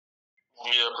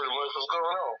Yeah, pretty much what's going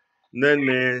on. Nothing,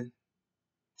 man.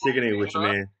 Checking in with you,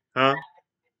 man. Huh?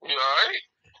 You alright?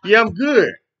 Yeah, I'm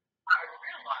good.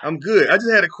 I'm good. I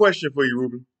just had a question for you,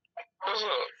 Ruben. What's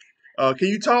up? Can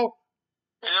you talk?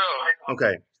 Yeah.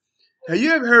 Okay. Have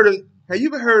you ever heard of? Have you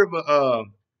ever heard of a?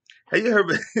 Have you heard?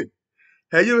 Of,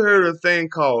 have you ever heard of a thing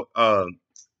called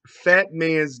fat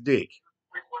man's dick?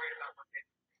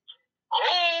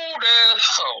 Oh,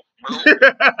 that's so, bro.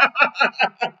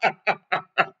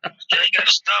 You got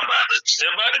to step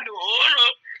out the door. Hold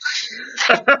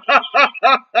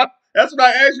up. That's what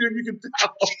I asked you if you could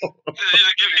talk. Give me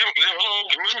a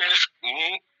minute.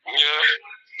 Yeah.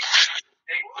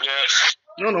 Yeah.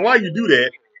 I don't know why you do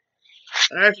that.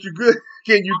 I asked you good.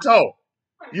 Can you talk?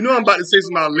 You know I'm about to say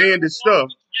some outlandish stuff.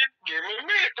 Give me a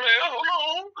minute, man. Hold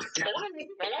on.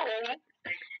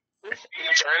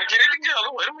 I'm trying to get it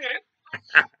together. Wait a minute.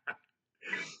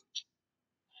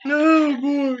 No,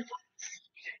 boy.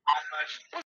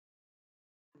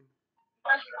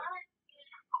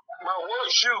 My work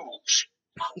shoes.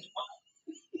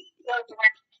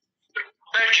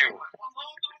 Thank you.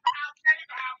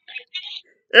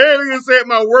 Alien said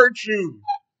my work shoes.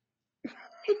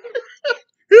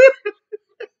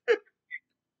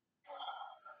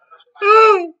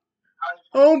 Oh,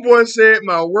 homeboy said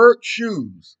my work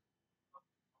shoes.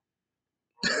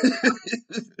 Wait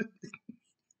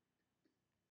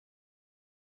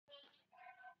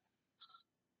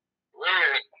a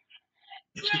minute.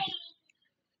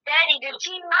 Daddy, the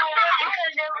team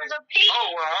because there was a piece. Oh,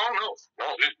 well, I don't know. No,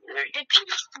 the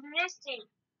piece is missing.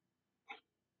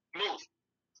 Move.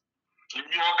 You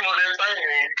unplug that thing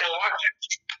and you can't watch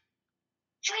it.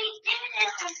 No,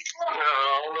 I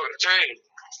don't know what to tell you.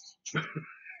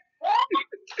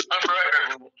 I'm right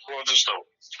back. Going to the store.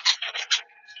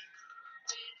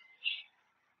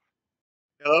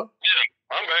 Hello? Yeah,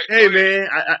 I'm back. Go Hey, ahead. man,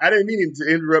 I didn't mean to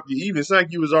interrupt you. Even sounded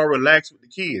like you was all relaxed with the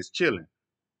kids, chilling.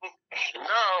 No,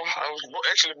 I was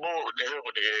actually bored with the hell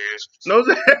with the ass. No,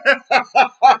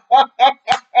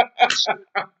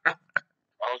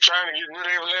 I was trying to get rid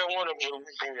of every last one of them,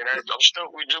 and I'm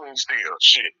stuck with Junior still.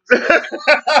 Shit.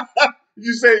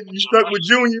 you said you stuck with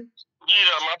Junior?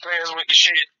 Yeah, my parents went to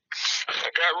shit. I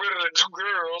got rid of the two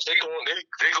girls. They going to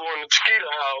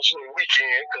Tequila House for the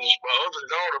weekend because my other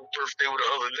daughter's birthday was the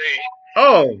other day.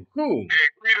 Oh, cool. And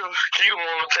Keita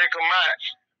want to take them out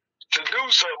to do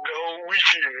something the whole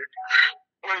weekend.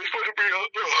 Well, it's supposed to be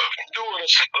doing a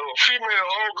female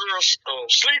all-girl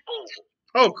sleepover.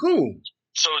 Oh, cool.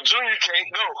 So Junior can't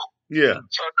go. Yeah.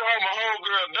 So I called my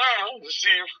homegirl Donna to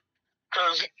see if,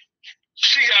 because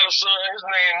she got a son, his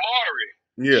name Mari.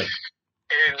 Yeah.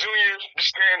 And Junior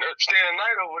staying the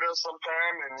night over there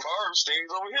sometime, and Mari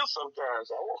stays over here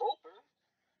sometimes. So I was hoping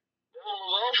that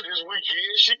was off this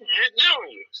weekend, she can get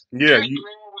Junior. Yeah. Can't go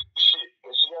on with the shit,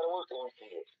 but she got to work the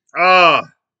weekend. Ah,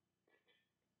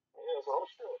 Yeah, so I'm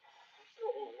still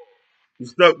you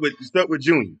stuck with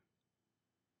Junior.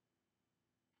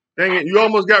 Dang it, you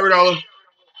almost got rid of all of.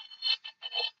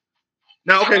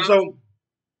 Now, okay, so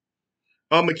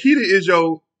Makita is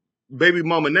your baby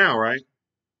mama now, right?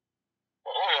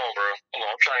 Hold on, bro. Hold on,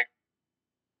 I'm trying.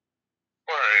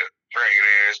 What dragging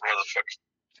ass motherfucker.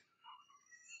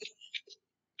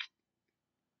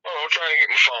 Oh, I'm trying to get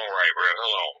my phone right, bro.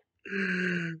 Hold on.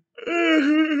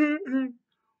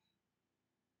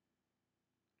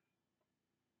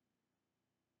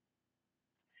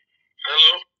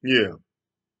 Hello? Yeah.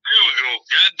 There we go.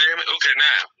 God damn it. Okay,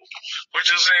 now. What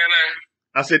you saying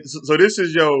now? I said so. This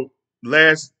is your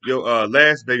last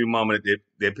baby mama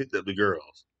that picked up the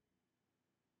girls.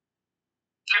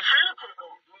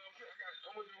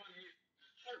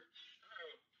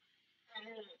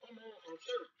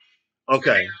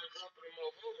 Okay.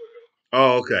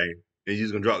 Oh, okay. And you're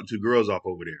just gonna drop the two girls off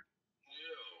over there.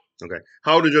 Okay.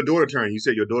 How old did your daughter turn? You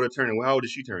said your daughter turning. Well, how old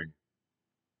did she turn?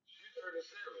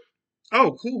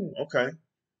 Oh, cool. Okay.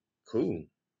 Cool.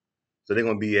 So they're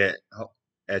gonna be at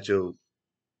your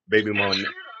baby mama.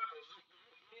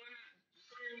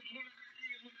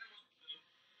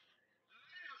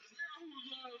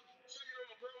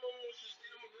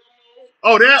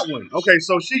 Oh, that one. Okay,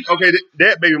 so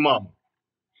that baby mama.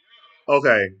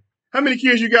 Okay. How many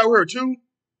kids you got with her? Two?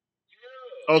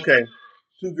 Okay.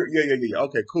 Two girls. Yeah, yeah, yeah.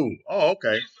 Okay, cool. Oh,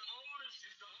 okay.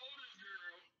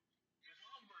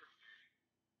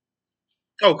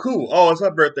 Oh, cool. Oh, it's her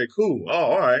birthday. Cool.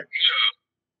 Oh, all right.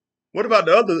 What about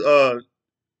the other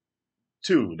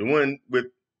two? The one with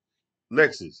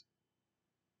Lexus.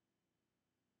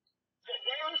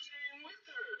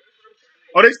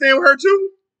 Oh, they staying with her too?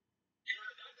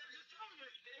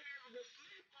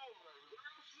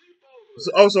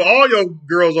 So all your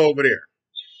girls over there.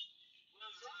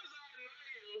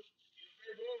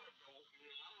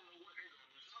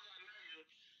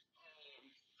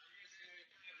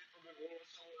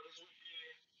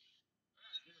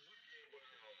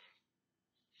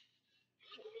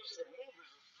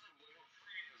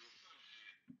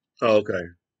 Oh, okay.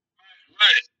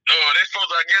 But they supposed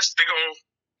to, I guess they gonna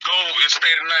go and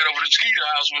stay the night over the Skeeter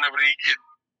house whenever they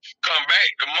come back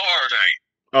tomorrow night.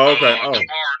 Oh, okay. Tomorrow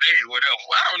day, whatever.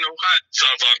 I don't know how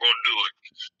Zaza gonna do it.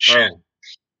 Shit.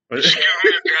 Oh. She give me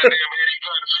a goddamn headache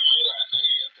trying to figure it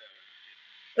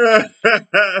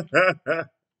out.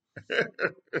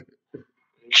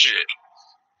 Shit.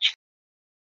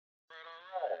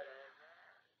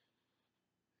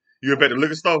 You up at the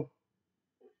liquor store?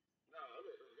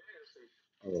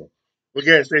 Oh. What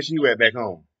gas station you at back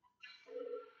home?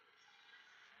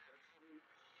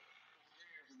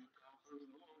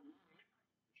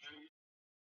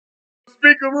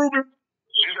 Speaker, Ruben?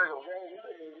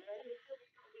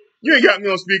 You ain't got me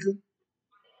on speaker.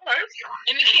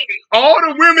 All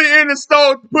the women in the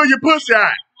store put your pussy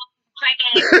out.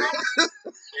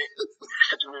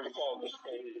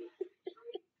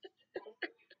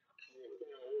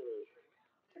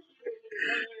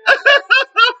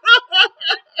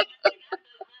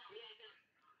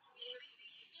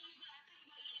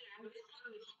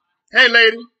 Hey,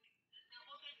 lady.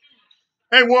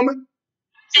 Hey, woman.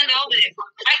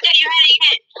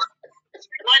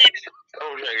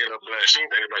 Oh, yeah, get up black. She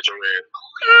ain't thinking about your man.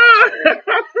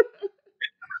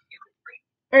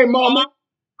 Hey, mama.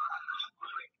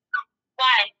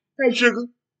 Hey, sugar.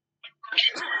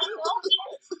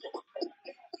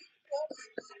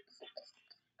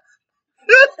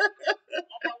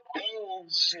 Oh,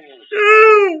 shit.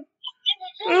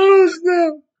 Oh,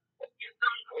 snap.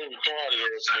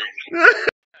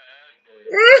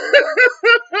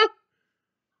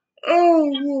 Oh,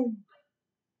 man.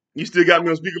 You still got me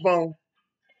on speakerphone?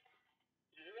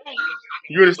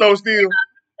 You in the store still?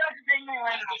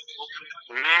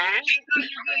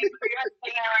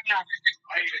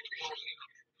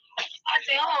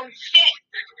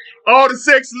 All the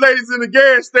sexy ladies in the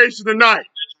gas station tonight.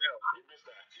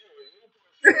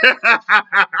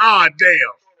 Ah,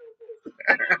 damn.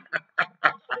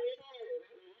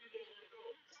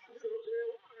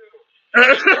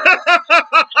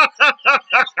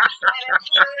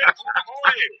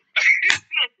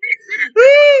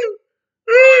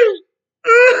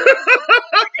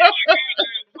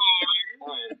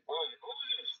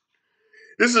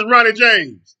 This is Ronnie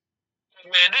James.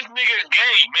 Man, this nigga is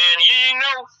gay, man. You ain't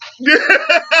know?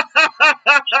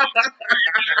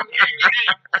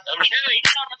 I'm telling you,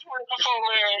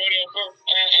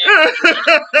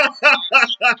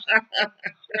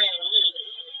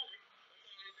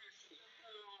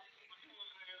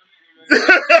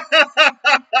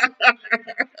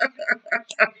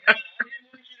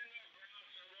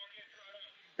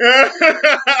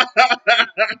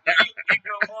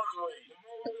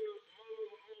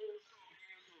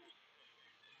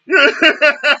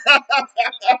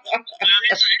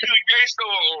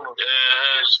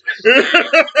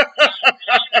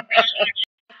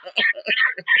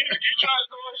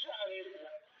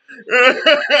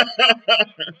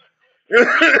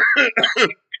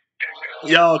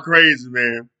 Y'all crazy,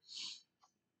 man.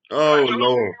 Oh,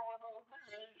 Lord.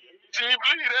 Can you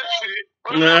believe that shit?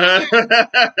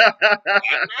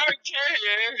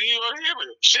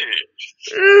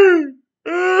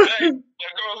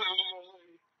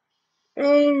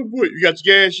 Oh, boy. You got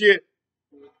your gas yet?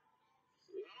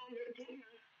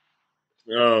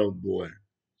 Oh, boy.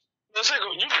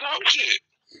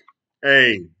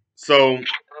 Hey, so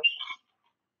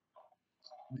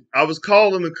I was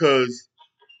calling because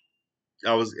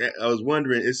I was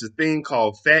wondering, it's a thing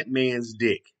called Fat Man's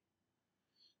Dick.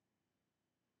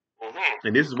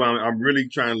 And this is why I'm really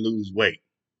trying to lose weight.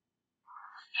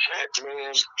 Fat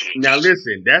man's dick. Now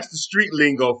listen, that's the street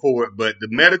lingo for it, but the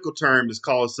medical term is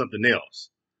called something else.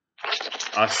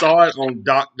 I saw it on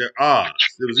Dr. Oz.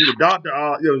 It was either Dr.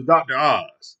 Oz, it was Dr.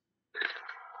 Oz.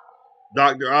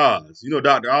 Dr. Oz. You know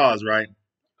Dr. Oz, right?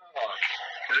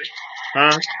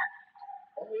 Huh?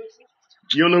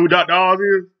 You don't know who Dr. Oz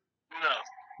is?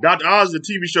 No. Dr. Oz is a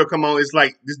TV show come on. It's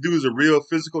like this dude's a real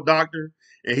physical doctor,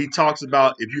 and he talks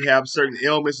about if you have certain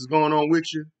ailments that's going on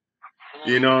with you.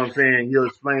 You know what I'm saying? He'll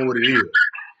explain what it is.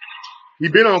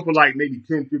 He's been on for like maybe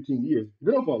 10, 15 years. He's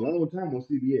been on for a long time on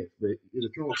CBS, but it's a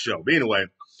talk show. But anyway.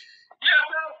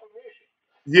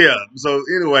 Yeah, so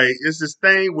anyway, it's this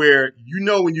thing where you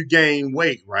know when you gain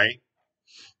weight, right?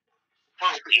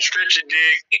 You stretch your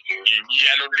dick, you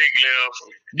got no dick left.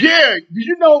 Yeah, did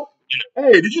you know?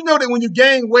 Hey, did you know that when you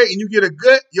gain weight and you get a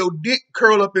gut, your dick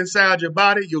curl up inside your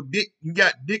body? Your dick, you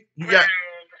got.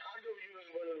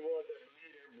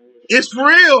 It's for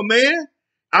real, man.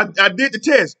 I did the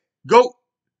test. Go,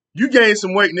 you gain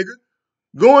some weight, nigga.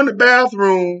 Go in the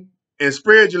bathroom and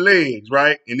spread your legs,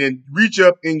 right? And then reach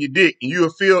up in your dick, and you'll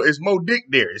feel it's more dick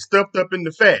there. It's stuffed up in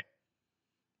the fat.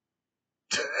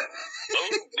 Oh,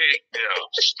 big girl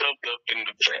stuffed up in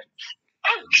the back.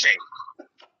 Okay.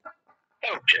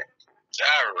 Okay.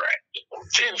 All right.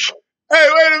 Tenfold. Hey,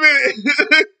 wait a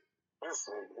minute.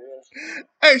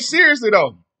 Hey, seriously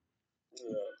though,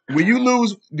 when you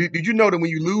lose, did you know that when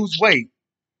you lose weight,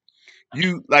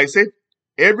 you like say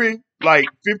every like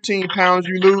 15 pounds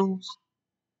you lose,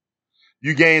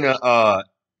 you gain a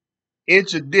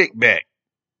inch of dick back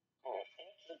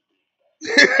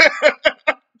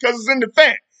because it's in the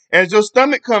fat. As your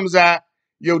stomach comes out,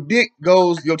 your dick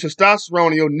goes, your testosterone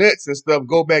and your nuts and stuff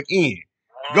go back in.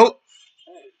 Go.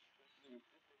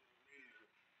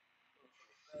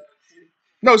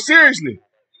 No, seriously,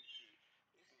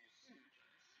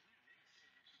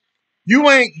 you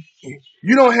ain't.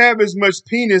 You don't have as much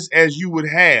penis as you would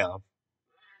have.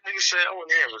 Nigga said I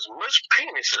wouldn't have as much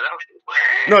penis as I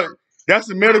would have. No, that's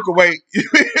the medical way. These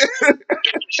niggas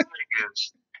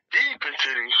deep into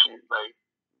this shit, like,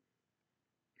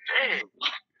 damn.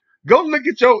 Go look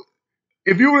at your.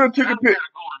 If you would have took a I picture.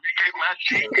 gotta go look at my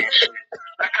dick and shit.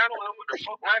 Like, I don't know what the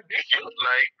fuck my dick look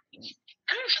like.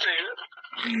 This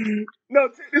nigga. No,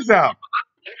 check this out.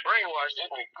 Brainwash, that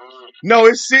ain't good. No,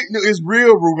 it's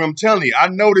real, Ruben. I'm telling you. I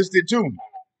noticed it too.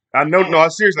 I know. No,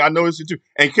 seriously, I noticed it too.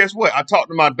 And guess what? I talked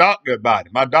to my doctor about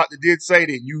it. My doctor did say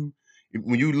that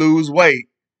when you lose weight,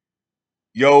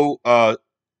 your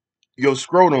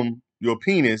scrotum, your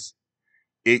penis,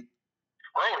 it,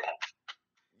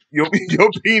 your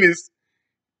penis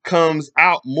comes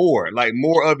out more. Like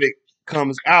more of it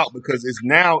comes out because it's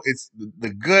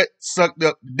the gut sucked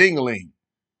up the dingling.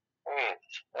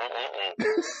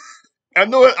 I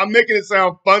know I'm making it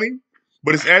sound funny,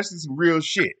 but it's actually some real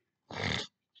shit.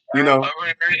 You know, it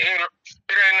ain't nothing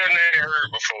I ain't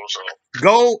heard before. So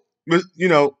go.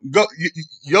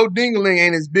 Your dingling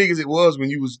ain't as big as it was when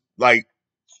you was like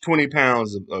 20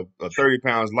 pounds of 30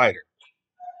 pounds lighter.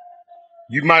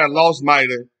 You might have lost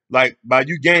like by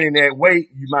you gaining that weight,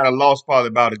 you might have lost probably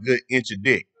about a good inch of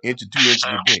dick, inch or 2 inches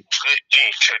of dick.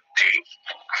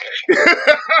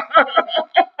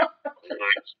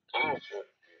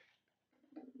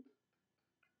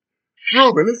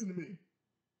 Ruben, listen to me.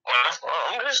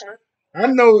 I'm listening. I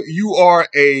know you are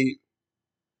a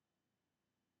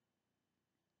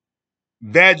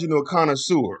vaginal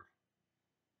connoisseur.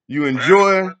 You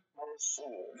enjoy.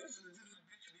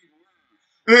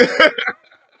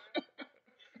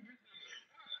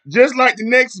 Just like the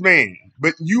next man,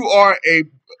 but you are a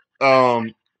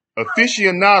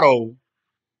aficionado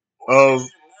of.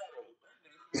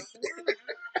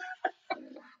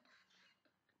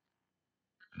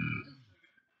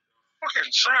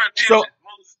 Fucking scientific.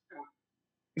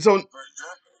 So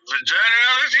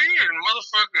vaginiology and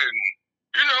motherfucking,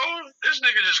 this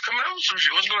nigga just coming out with some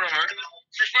shit. What's going on, man?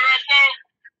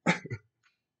 What up,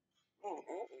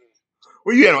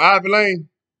 where you at on Ivy Lane?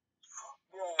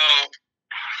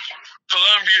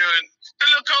 Columbia, the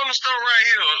little corner store right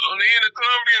here on the end of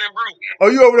Columbia and Brooklyn. Oh,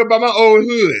 you over there by my old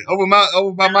hood, over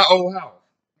by my old house.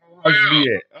 How'd you be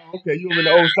at? Oh, okay, you over in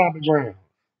the old stomping ground.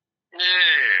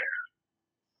 Yeah.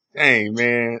 Dang,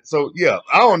 man. So yeah,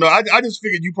 I don't know. I just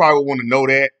figured you probably would want to know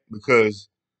that because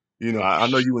I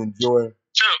know you enjoy.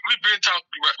 Chuck, we've been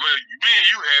talking about, well, me and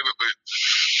you have it, but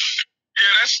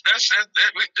yeah, that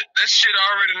shit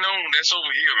already known. That's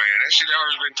over here, man. That shit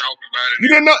already been talking about it. You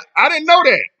didn't know? I didn't know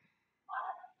that.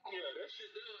 Yeah, that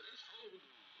shit does.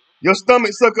 Your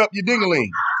stomach suck up your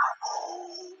dingling.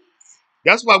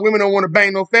 That's why women don't want to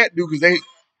bang no fat dude because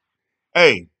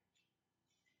hey,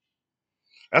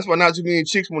 that's why not too many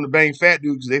chicks want to bang fat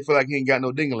dude because they feel like he ain't got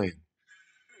no dingling.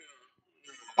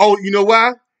 Oh, you know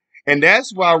why? And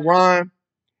that's why Ron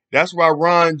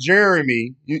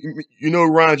Jeremy, you know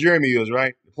who Ron Jeremy is,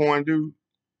 right? The porn dude.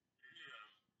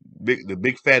 The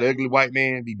big fat ugly white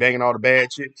man be banging all the bad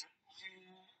chicks.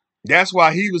 That's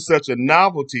why he was such a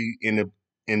novelty in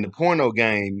the porno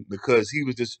game because he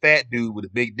was this fat dude with a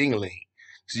big dingling.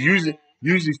 So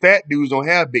usually fat dudes don't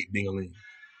have big dingling.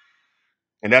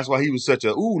 And that's why he was such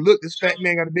a look, this fat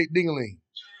man got a big dingling.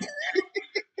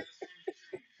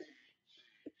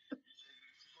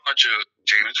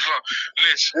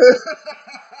 Listen.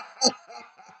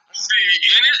 See,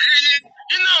 and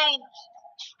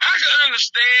I can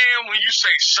understand when you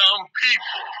say some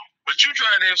people, but you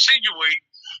try to insinuate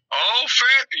all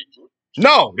fat people.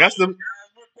 No, that's the.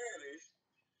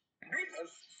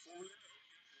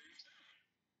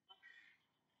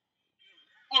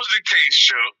 What was the case,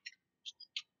 Chuck?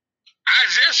 I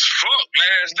just fucked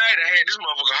last night. I had this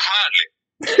motherfucker Hartley.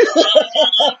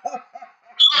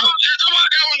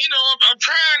 I'm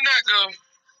trying not to.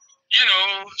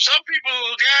 Some people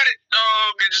got it,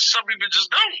 dog, and some people just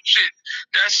don't. Shit,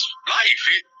 that's life.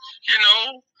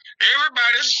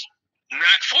 everybody's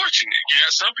not fortunate. You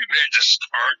got some people that just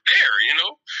aren't there, you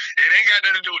know. It ain't got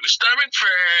nothing to do with the stomach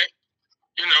fat.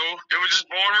 You know, it was just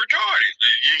born retarded.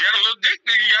 You got a little dick,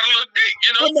 then you got a little dick,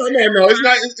 you know. Well, no. It's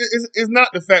not. It's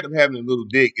not the fact of having a little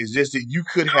dick. It's just that you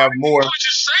could have more. What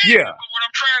you're saying, Yeah. but what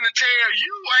I'm trying to tell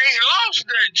you, I ain't lost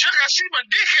that. Chuck, I see my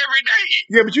dick every day.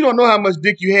 Yeah, but you don't know how much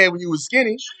dick you had when you was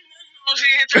skinny.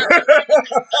 You know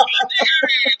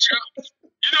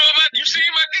about? You seen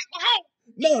my dick before?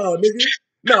 No, nigga.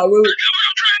 No, well, that's what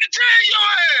I'm trying to tell your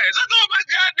ass. I know my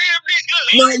goddamn dick.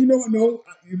 No, you know what? No,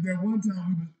 that one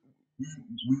time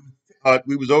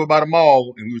we was over by the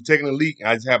mall and we was taking a leak. And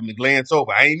I just happened to glance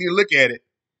over. I ain't even look at it,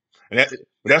 and but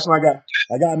that's when I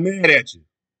got mad at you.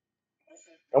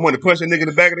 I wanted to punch that nigga in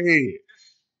the back of the head.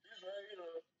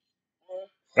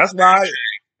 That's why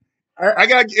I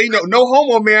got no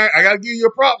homo, man. I gotta give you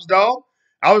your props, dog.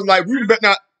 I was like, Ruben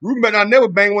better not never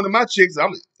bang one of my chicks.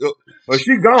 But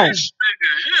she gone.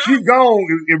 She gone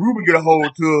if Ruben get a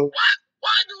hold to her.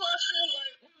 Why do I feel like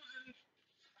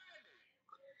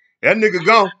that nigga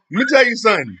gone? Let me tell you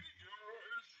something.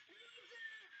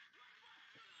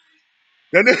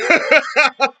 That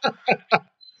nigga,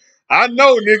 I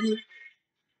know, nigga.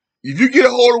 If you get a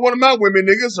hold of one of my women,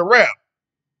 nigga, it's a wrap.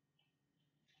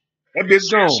 That bitch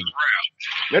gone.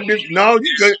 That bitch, no,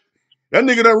 that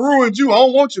nigga done ruined you. I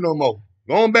don't want you no more.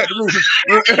 Go on back to Ruben.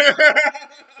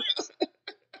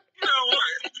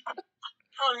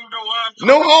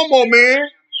 No homo, man.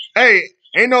 Hey,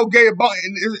 ain't no gay bone.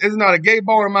 It's not a gay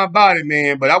bone in my body,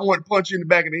 man. But I want to punch you in the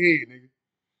back of the head, nigga.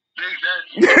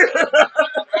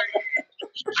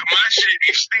 My shit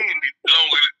extended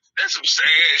longer. That's some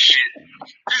sad shit.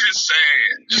 This is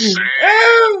sad. Just sad.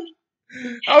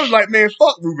 I was like, man,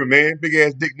 fuck Ruben, man. Big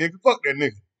ass dick nigga. Fuck that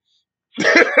nigga.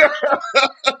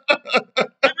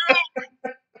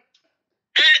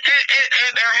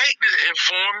 And I hate to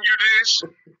inform you this.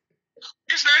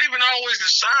 It's not even always the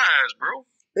size, bro.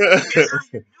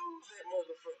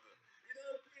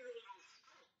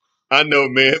 I know,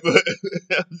 man, but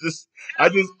I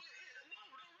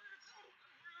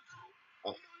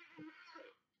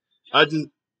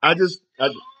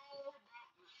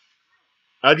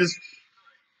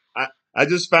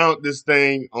just found this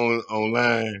thing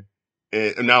online,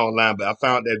 and not online, but I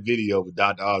found that video with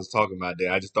Dr. Oz talking about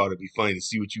that. I just thought it'd be funny to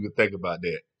see what you would think about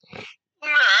that. Nah,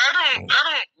 I don't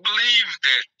believe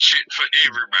that shit for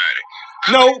everybody.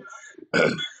 No.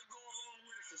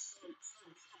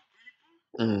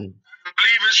 I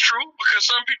believe it's true because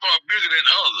some people are bigger than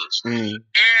others. And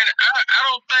I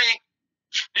don't think,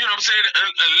 you know what I'm saying,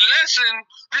 a lesson,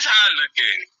 this is how I look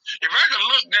at it. If I could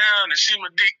look down and see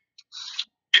my dick,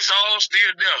 it's all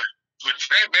still there. With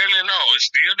fat belly and all, it's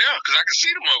still there because I can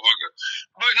see the motherfucker.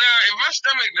 But now, if my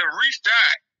stomach done reached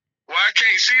out, well, I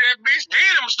can't see that bitch, then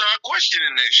I'm gonna start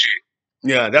questioning that shit.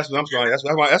 Yeah, that's what I'm saying. That's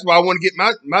why I want to get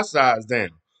my size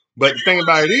down. But the thing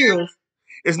about it is,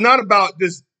 it's not about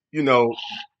this,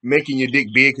 making your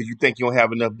dick big because you think you don't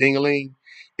have enough ding-a-ling.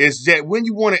 It's that when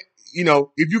you want to,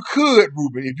 if you could,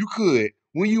 Ruben,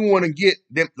 when you want to get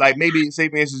them, like maybe say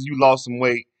for instance you lost some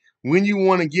weight, when you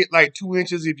want to get like 2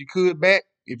 inches, if you could back,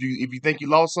 if you think you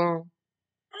lost some.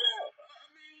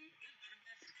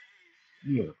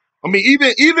 Yeah. I mean,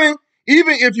 even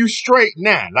if you straight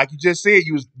now, like you just said,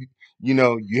 you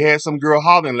had some girl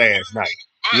hollering last night.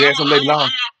 You had some lady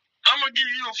hollering. I'm gonna give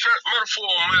you a metaphor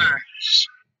on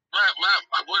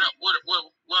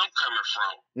where I'm coming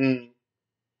from.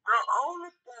 The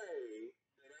only thing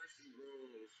that I see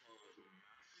wrong as far as my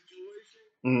situation,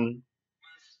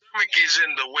 my stomach is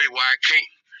in the way where I can't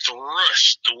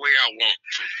rush the way I want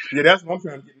to. Yeah, that's what I'm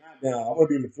trying to get mine down. I want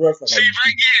to be in the thrust. See, if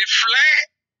I get it flat,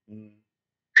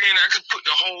 then I can put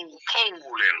the whole pole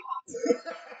in. You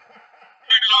know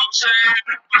what I'm saying?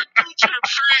 But due to the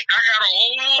fact I got an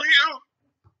oval here,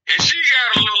 and she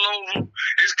got a little oval,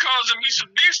 it's causing me some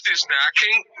distance now. I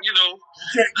can't, You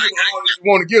can't give her all that you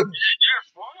want to give her.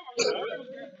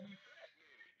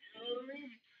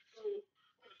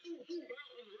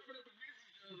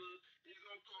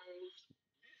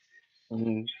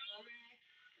 Yeah,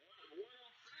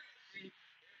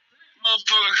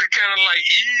 motherfuckers can kind of like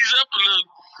ease up a little.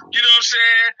 You know what I'm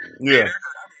saying? Yeah.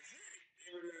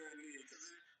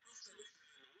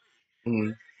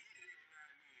 When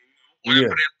I put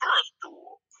that purse to her.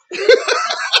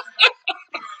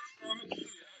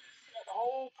 The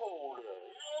whole pole there. You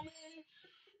know what I mean?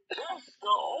 That's the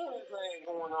only thing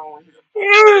going on here.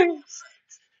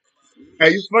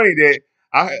 Hey, it's funny that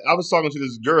I was talking to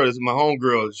this girl. This is my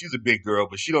homegirl. She's a big girl,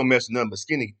 but she don't mess with nothing but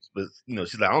skinny. But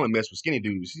she's like, I only mess with skinny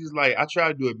dudes. She's like, I try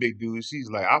to do a big dude. She's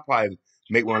like, I'll probably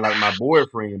make one like my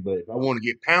boyfriend, but if I want to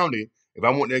get pounded, if I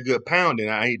want that good pounding,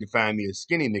 I need to find me a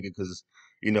skinny nigga because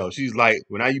she's like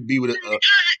when I be with a. You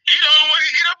the only one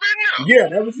can get up in there. Yeah,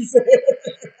 that's what she said.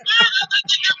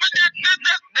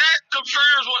 That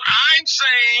confirms what I'm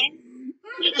saying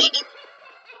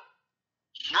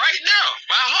right now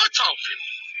by her talking.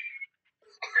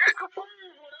 That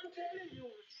confirms what I'm telling you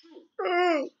is true.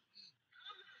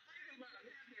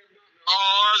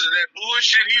 And that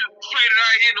bullshit he played it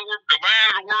out here in the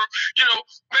mind of the world.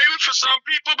 Maybe for some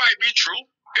people it might be true.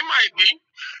 It might be.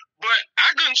 But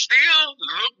I can still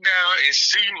look down and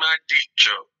see my dick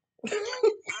joke.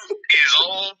 Is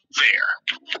all there.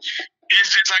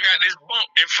 It's just I got this bump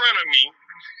in front of me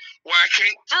where I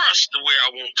can't thrust the way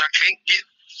I want. I can't get,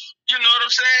 you know what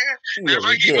I'm saying? Now if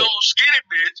I get no skinny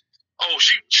bitch,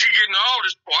 she getting all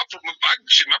this. I put my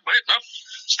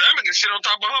stomach can sit on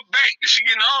top of her back. She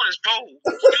getting all this pole. You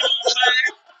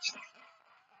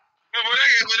know what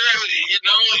I'm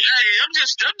saying? I'm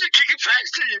just kicking facts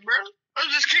to you, bro. I'm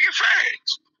just kicking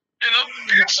facts.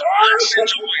 That's my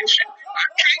situation. I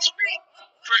can't speak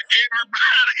for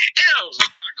everybody else. I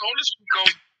can only speak on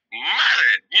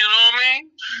mine. You know what I mean?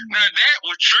 Now that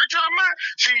what you're talking about,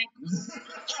 see,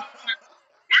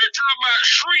 we're talking about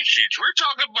shrinkage. We're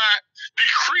talking about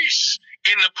decrease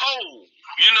in the pole.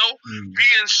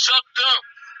 Being sucked up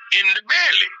in the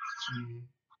belly.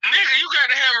 Nigga, you got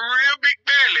to have a real big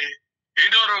belly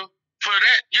in order for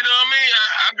that. You know what I mean?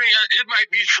 I mean, it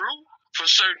might be true for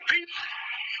certain people.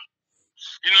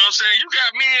 You know what I'm saying? You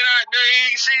got men out there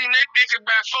ain't seen that dick in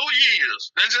about 4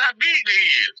 years. That's how big they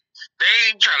is. They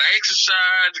ain't trying to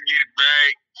exercise to get it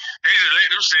back. They just let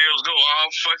themselves go. Oh,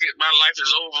 fuck it, my life is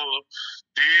over.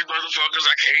 These motherfuckers,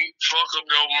 I can't fuck them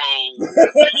no more. You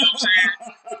know what I'm saying?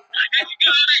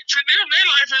 To them, their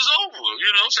life is over.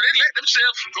 So they let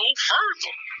themselves go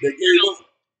further. They gave up.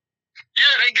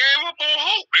 Yeah, they gave up on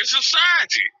hope in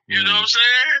society. You know what I'm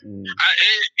saying?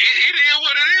 It is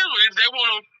what it is. If they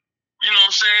want to,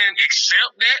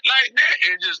 accept that like that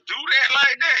and just do that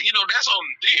like that, that's on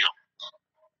them.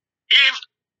 If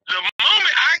the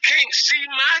moment I can't see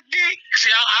my dick,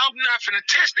 I'm not finna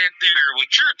test that theory what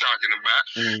you're talking about.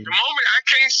 The moment I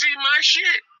can't see my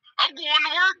shit, I'm going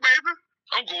to work, baby.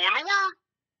 I'm going to work.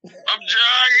 I'm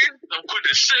jogging. I'm putting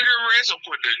the cigarettes. I'm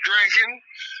putting the drinking.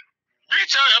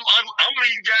 Bitch, I'm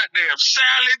eating goddamn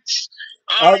salads.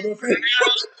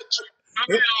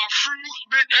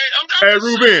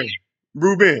 Hey,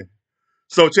 Ruben.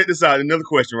 So check this out. Another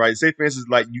question, right? Say for instance,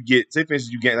 like you get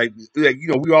like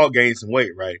we all gain some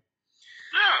weight, right?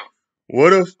 Yeah.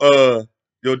 What if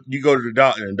you go to the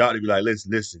doctor and the doctor be like,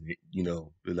 listen, be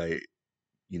like,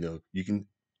 you can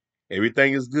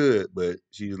everything is good, but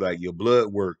she's like your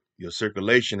blood work, your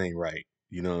circulation ain't right.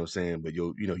 You know what I'm saying? But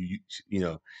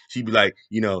she'd be like,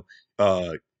 you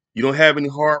don't have any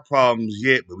heart problems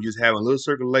yet, but we just have a little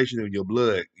circulation of your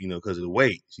blood, because of the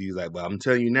weight. She's like, but I'm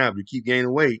telling you now, if you keep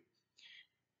gaining weight,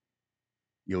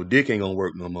 your dick ain't gonna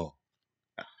work no more.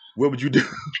 What would you do?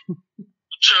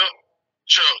 Chuck.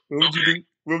 What would you do?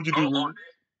 What would you do, Ruben?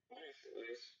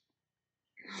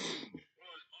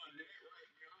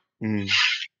 Men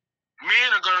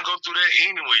are gonna go through that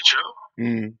anyway, Chuck.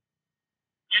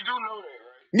 You do know that,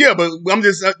 right? Yeah, but I'm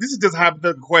just this is just a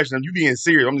hypothetical question. You being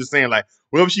serious? I'm just saying, like,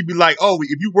 what if she be like, oh,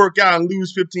 if you work out and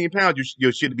lose 15 pounds,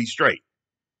 your shit be straight.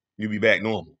 You'll be back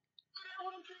normal.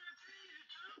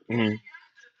 I'm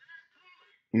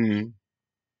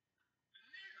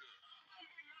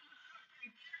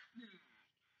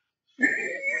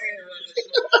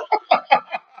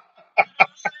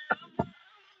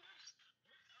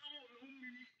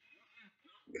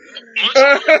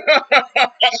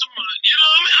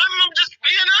just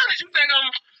being honest. You think I'm?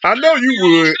 I know you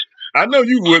would. I know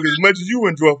you would. As much as you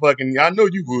enjoy fucking, I know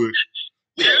you would.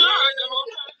 Yeah,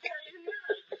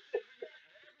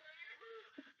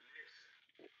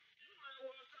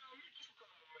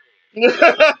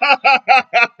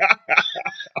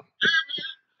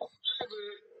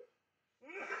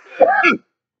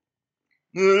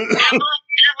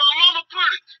 if my mama put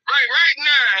it right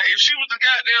now, if she was the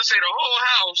goddamn say the whole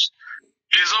house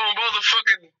is on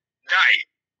motherfucking diet,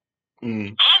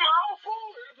 I'm all for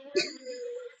it.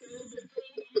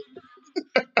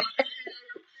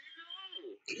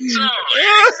 So,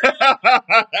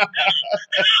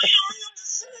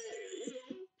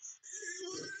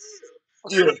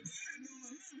 yeah.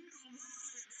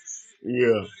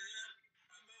 Yeah.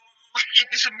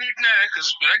 Get some meat now, because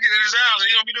when I get to this house,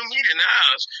 ain't gonna be no meat in the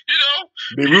house.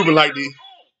 Big Ruben like to.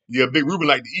 Yeah, Big Ruben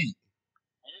like to eat.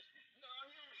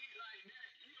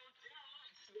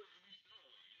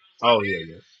 Oh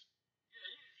yeah.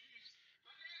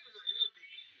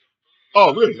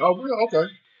 Oh really? Oh really? Okay.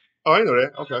 Oh, I know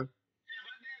that. Okay.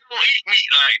 don't eat meat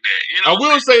like that. You I know what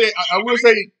will I'm say that. saying? I will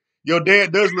say your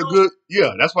dad does look good.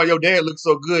 Yeah, that's why your dad looks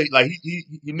so good. Like he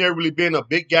never really been a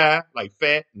big guy, like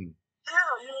fat, and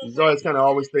he's always kind of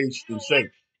always stayed in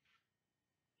shape.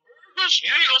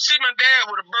 You ain't gonna see my dad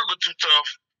with a burger too tough.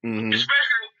 Mm-hmm.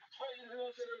 Especially,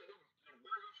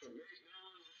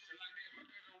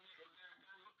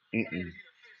 Mm-mm.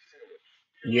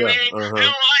 I Yeah. mean, he don't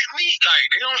like meat like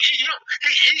they don't eat.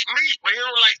 He eat meat, but he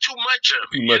don't like too much of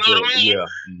it. Too You much know of what I it. mean? Yeah.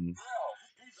 Mm-hmm.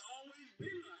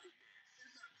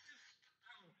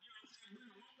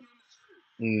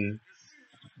 Mm-hmm.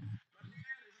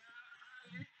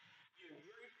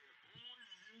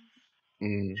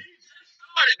 Mm-hmm.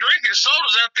 Started drinking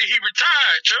sodas after he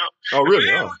retired, Chuck. Oh, The really?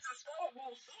 man Oh. was just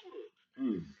about soda.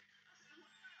 Mm.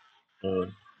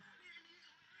 Uh,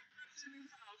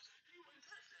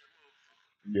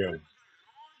 yeah.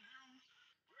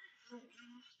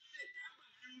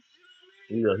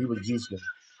 Yeah. He was juicing.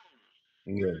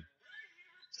 Yeah.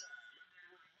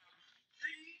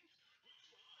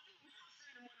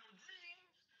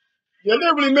 Yeah. I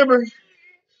never really remember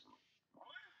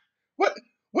what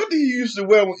what did he used to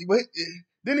wear.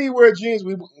 Didn't he wear jeans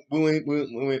when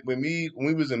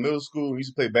we was in middle school? We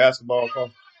used to play basketball.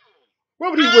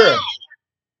 What would he wear? No.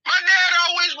 My dad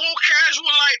always wore casual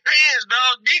like pants,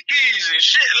 dog, Dickies and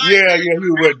shit like Yeah. that. Yeah. He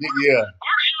would wear. Yeah.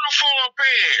 Work uniform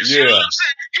pants. You know Yeah. what I'm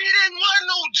saying? He didn't want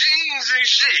no jeans and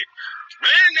shit.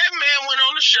 Man, that man went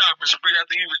on the shopping spree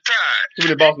after he retired. He would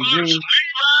have He bought some bought him jeans. some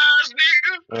Levi's,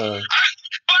 nigga. Uh,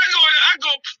 I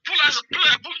go pull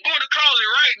the closet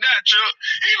right now, Chuck.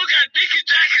 He even got Dickie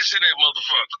jackets in that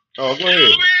motherfucker. oh, go You know ahead.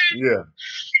 what I mean? Yeah.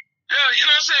 Yeah, you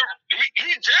know what I'm saying? He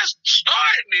just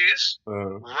started this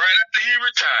right after he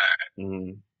retired.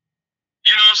 Mm-hmm.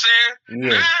 You know what I'm saying?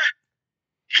 Yeah. Now,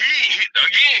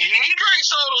 he drank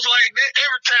sodas like that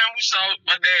every time we saw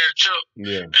my dad, Chuck.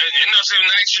 Yeah. And you know what I'm saying?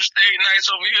 Nights you stayed nights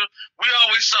over here. We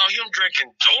always saw him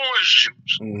drinking orange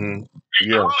juice. Mm-hmm.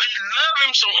 Yeah. Oh, he loved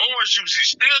him some orange juice. He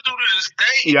still do to this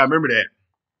day. Yeah, I remember that.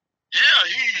 Yeah,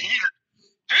 he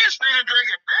this nigga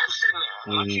drinking Pepsi now.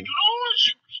 Like he Mm-hmm. do the orange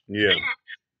juice. Yeah. He'll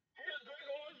drink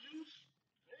orange juice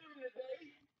every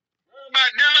day. By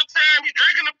dinner time, he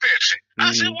drinking a Pepsi.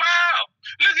 I said, Mm-hmm. wow,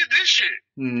 look at this shit.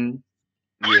 Mm-hmm.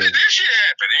 When Yeah. did this shit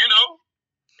happen, you know?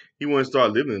 He wanted to start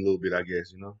living a little bit, I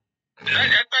guess, you know. I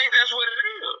think that's what it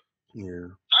is. Yeah.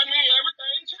 I mean,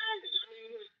 everything changes. I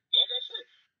mean, like I said,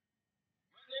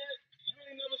 my dad, you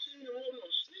ain't never seen him wear no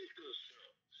sneakers.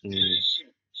 Mm-hmm. Shoes.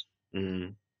 Mm-hmm.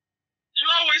 You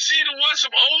always see him wear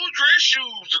some old dress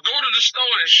shoes to go to the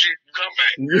store and shit and come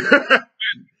back.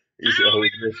 It's a whole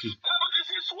dress. That was just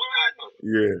his swagger.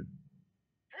 Yeah.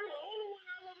 That's the only one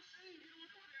I've ever seen him do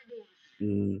that bullshit.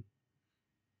 Mm-hmm.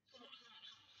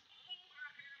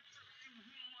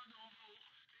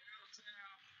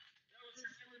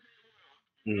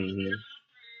 Mm-hmm.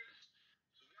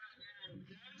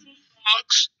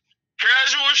 Socks,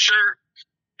 casual shirt,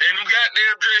 and them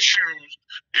goddamn dress shoes.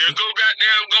 He'll go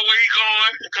goddamn go where he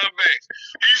going and come back.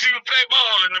 He used to even play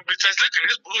ball in them bitches. Look at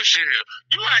this bullshit here.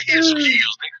 You out here some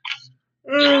heels, nigga.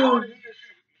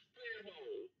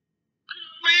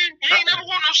 I mean, he ain't never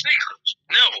wore no sneakers.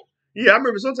 Never. Yeah, I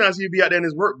remember sometimes he'd be out there in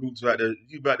his work boots right there.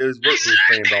 He'd be out there in his work boots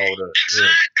playing ball with us. Yeah.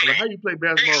 I'm like, how you play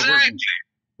basketball in work boots?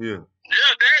 Yeah.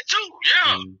 Yeah, that too.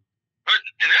 Yeah. Mm-hmm. But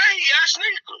now he got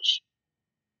sneakers.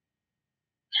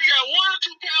 He got 1 or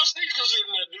 2 pound sneakers in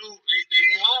there, dude. They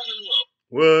hard him up.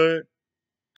 What?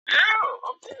 Yeah,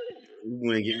 I'm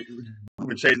telling you. We've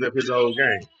been chasing up his whole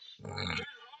game.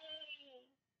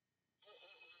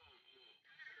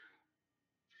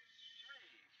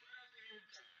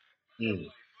 Mm.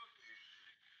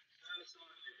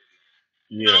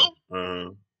 Yeah.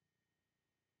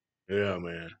 Yeah,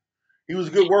 man. He was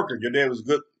a good worker. Your dad was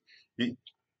good.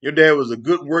 Your dad was a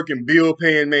good working, bill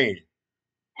paying man.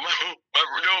 You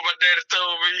know what my daddy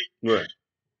told me? Right.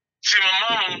 See, my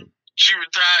mom, she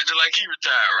retired just like he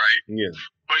retired, right? Yeah.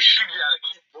 But she gotta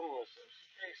keep doing something. She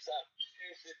can't stop. She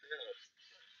can't sit down.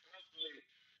 She's constantly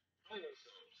doing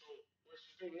something. So what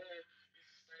she do now is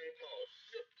this thing called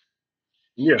shift.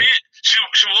 Yeah. She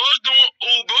was doing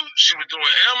Uber. She was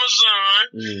doing Amazon.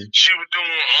 Mm-hmm. She was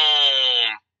doing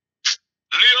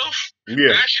Lyft.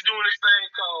 Yeah. Now she doing this thing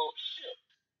called shift.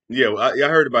 Yeah, well, I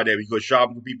heard about that. You go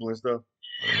shopping for people and stuff.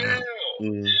 Yeah.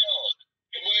 Mm-hmm. Yeah.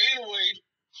 But anyway,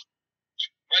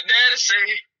 my daddy say,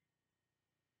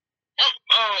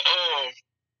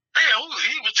 damn,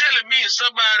 he was telling me and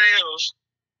somebody else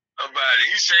about it.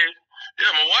 He said,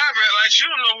 yeah, my wife act like she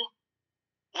don't know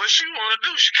what she want to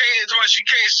do. She can't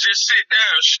just sit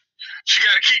down. She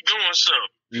got to keep doing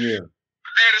something. Yeah.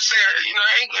 Daddy say,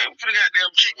 I ain't finna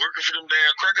goddamn keep working for them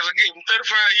damn crackers. I gave them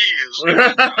 35 years.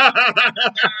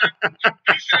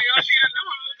 He said, all she gotta do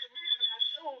is look at me and I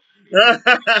show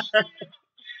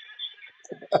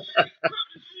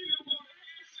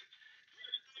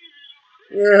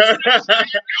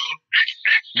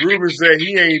Ruben said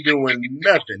he ain't doing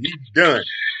nothing. He's done.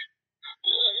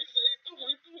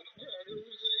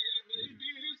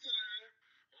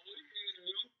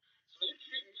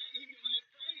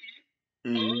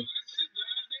 Mm-hmm.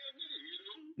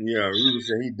 Yeah, Ruben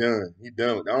said he done. He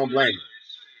done. I don't blame him.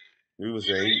 Ruben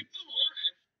said he.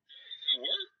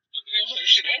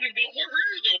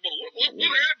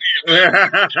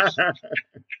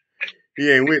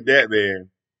 He ain't with that, man.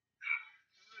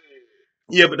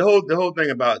 Yeah, but the whole thing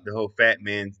about the whole fat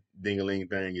man dingaling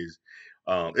thing is,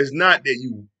 it's not that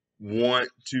you want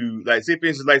to say for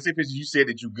instance, you said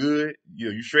that you good,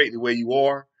 you straight the way you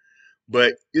are,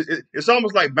 but it's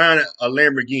almost like buying a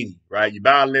Lamborghini, right? You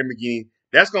buy a Lamborghini,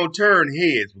 that's gonna turn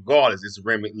heads regardless. It's a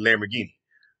Lamborghini,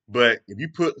 but if you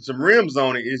put some rims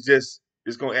on it, it's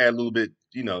gonna add a little bit,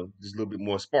 just a little bit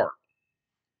more spark.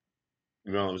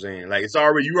 You know what I'm saying? Like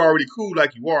you already cool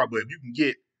like you are, but if you can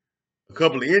get a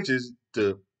couple of inches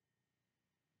to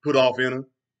put off in her,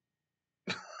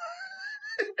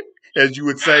 as you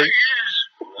would say. I mean,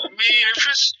 if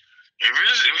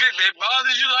it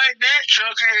bothers you like that,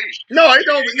 Chuck, hey. No, it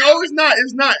don't. No, it's not.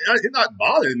 It's not. It's not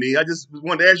bothering me. I just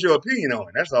wanted to ask your opinion on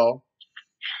it. That's all.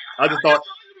 I just thought.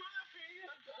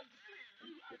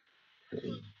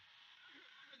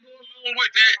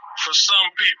 With that for some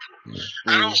people.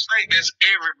 I don't think that's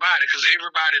everybody because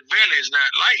everybody's belly is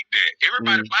not like that.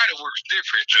 Everybody's body works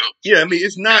different, Joe. Yeah, I mean,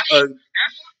 it's not a.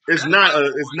 It's not a.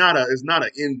 It's not a. It's not a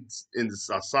in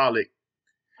a solid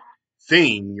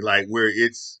thing like where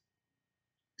it's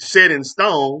set in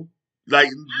stone.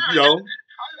 Like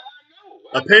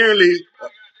apparently,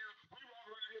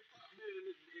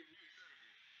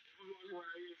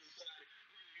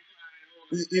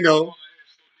 you know,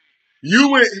 you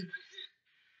went.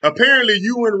 Apparently,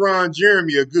 you and Ron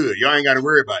Jeremy are good. Y'all ain't got to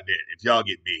worry about that if y'all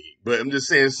get big. But I'm just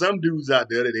saying, some dudes out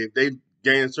there that if they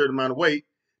gain a certain amount of weight,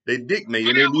 they dick me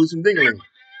and they lose some dingling.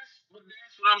 But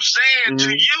that's what I'm saying to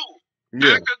you.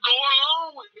 Yeah. I could go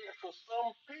along with that for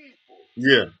some people. Yeah.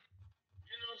 You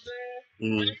know what I'm saying?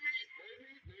 Maybe my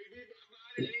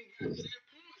body ain't got to that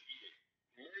point yet.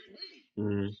 Maybe.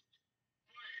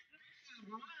 But this is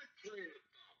my train of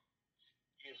thought.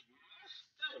 If my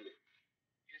stomach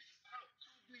is out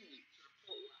too big to the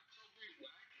point where I'm so big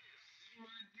where I can't see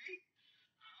my dick,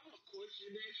 I'm gonna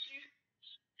question that shit,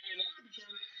 and I'll be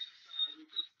trying to exercise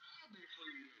because I'll be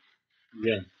afraid of it.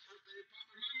 Yeah. The first thing that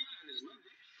popped in my mind is my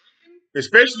dick shrinking.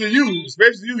 Especially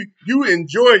you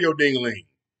enjoy your dingling.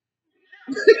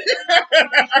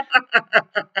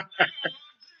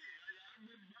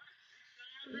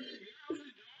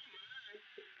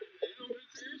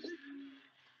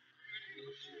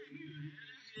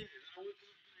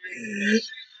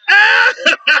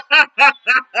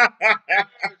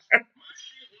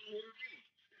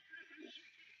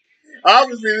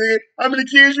 Obviously, how many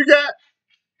kids you got?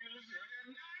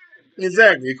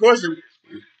 Exactly. Of course. I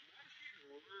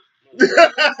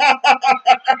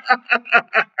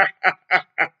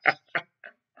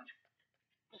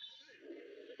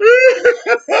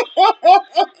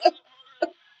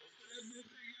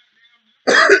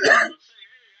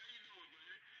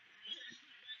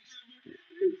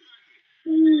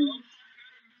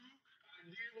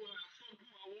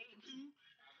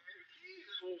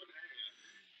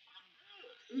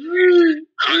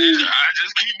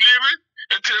just keep living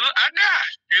until I die.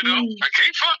 I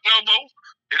can't fuck no more.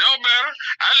 It don't matter.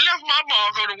 I left my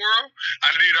mark on the world.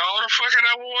 I did all the fucking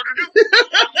I wanted to do.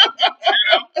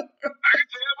 I can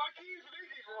tell my kids when they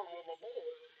get wrong with my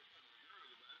boy.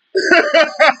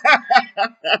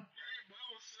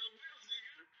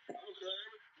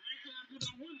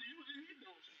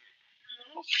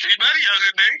 See, about a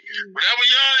younger day. When I was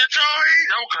young at your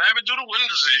age, I was climbing through the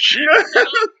windows and shit.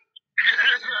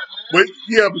 But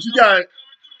you got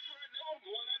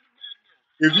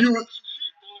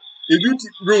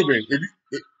Ruben,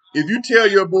 if you tell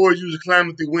your boys you was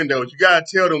climbing through windows, you gotta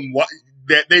tell them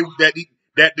that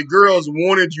the girls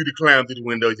wanted you to climb through the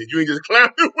windows. That you ain't just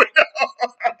climb through the window.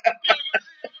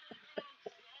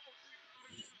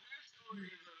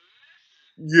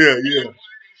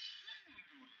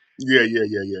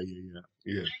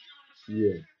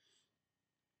 Yeah.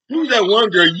 Who's that one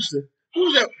girl used to?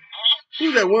 Who's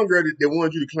that one girl that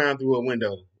wanted you to climb through a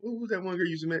window? Who's that one girl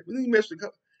you used to mess? You mess with a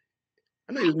couple.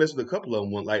 I know you was messing with a couple of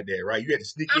them one like that, right? You had to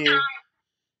sneak in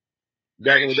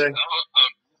back in the day.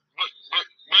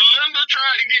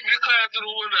 tried to get me to climb through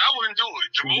the window. I wouldn't do it.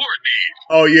 Jamor did.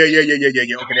 Oh yeah.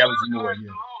 Okay, that was Jamor.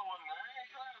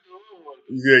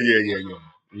 Yeah.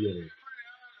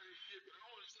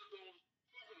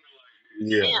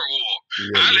 Yeah.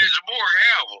 I let Jamor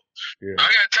have her. Yeah. I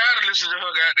got tired of listening to her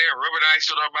goddamn rubber ice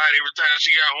on her body every time she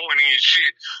got horny and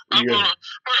shit. I'm gonna,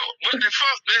 what the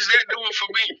fuck is that doing for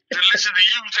me? To listen to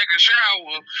you take a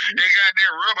shower and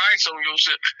goddamn rub ice on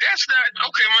yourself. That's not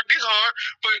okay, my dick hard,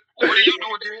 but what are you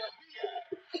doing to help?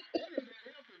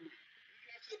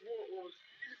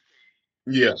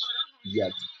 Yeah.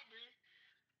 Yeah.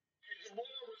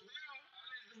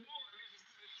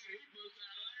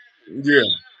 Yeah.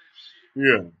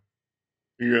 Yeah.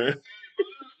 Yeah.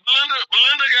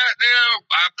 Belinda got there.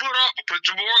 I put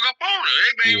Jamorg up on her.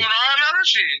 They gave her all other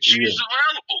shit. She's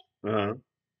available. Uh-huh.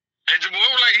 And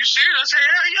Jamorg was like, "You serious?" I said,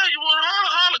 "Hell yeah, you want to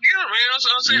holler, get him, man." So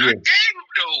I said, "I gave him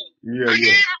though. I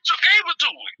gave it to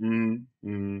him."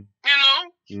 You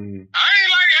know. I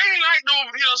ain't like no.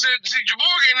 You know, said see,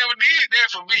 Jamorg ain't never did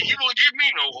that for me. He won't give me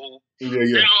no hoe.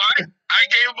 You know, I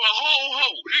gave him a whole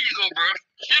hoe. Here you go, bro.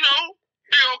 You know,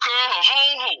 here you go, a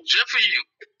whole hoe just for you.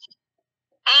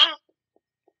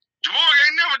 Jamorg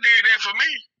ain't never did that for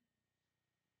me.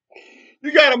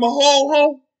 You got him a whole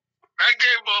hoe? I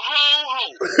gave him a whole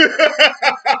hoe.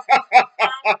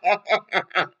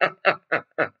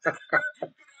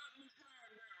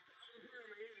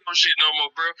 No shit no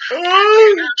more, bro. You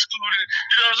know what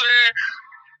I'm saying?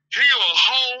 He a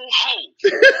whole hoe.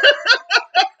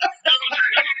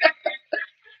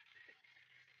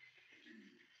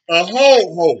 A whole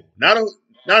hoe. Not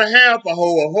a half a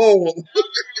hoe, a whole hoe. This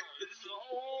is a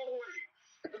whole way.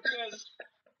 Because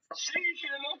she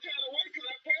feel no kind of way because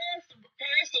I passed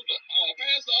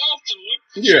her off to her.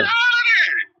 Yeah.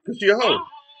 Because she a hoe.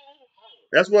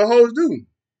 That's what hoes do.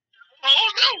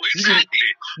 Hoes do,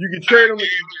 exactly. You can trade them.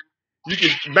 You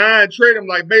can buy and trade them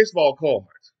like baseball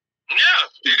cards. Yeah,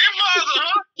 it didn't bother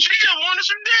her. She just wanted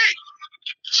some dick.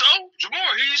 So,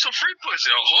 Jamor, he's some free pussy.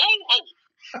 A whole hoe.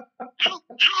 You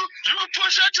can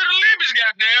push her to the limits,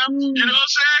 goddamn. You know what I'm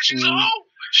saying? She's a hoe.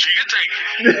 She can take it.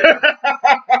 You know what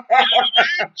I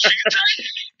mean? She can take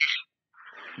it.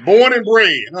 Born and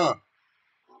bred, huh?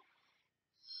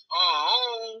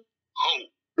 Hoe.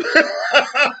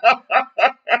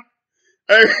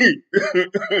 Hey.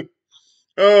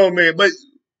 Oh man, but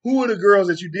who are the girls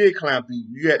that you did climb through?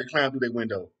 You had to climb through their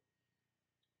window.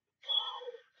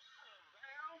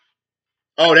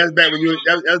 Oh, that's back when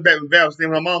that's back when Val was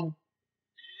staying with her mama.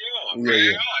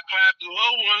 Yeah. I climbed through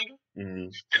her window.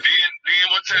 And then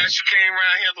one time she came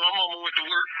around here, my mama went to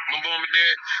work. My mom and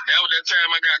dad. That was that time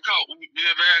I got caught. I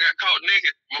got caught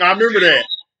naked. I remember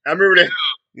that.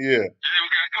 Yeah. And then we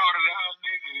got caught in the house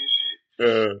naked and shit.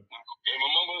 And my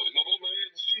mama had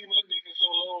to see my dick so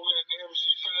long, goddamn, she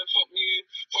trying to fuck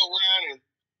around and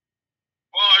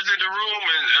I was in the room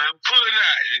and I'm pulling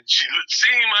out and she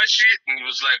seen my shit and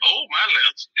was like, "Oh, my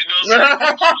lips." You know what I'm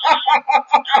saying?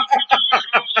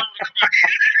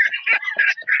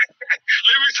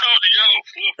 Let me talk to y'all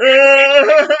for a minute.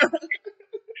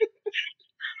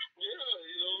 Yeah,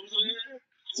 you know what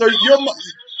I'm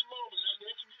saying?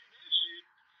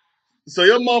 So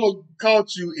your mama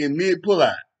caught you in mid pull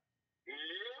out.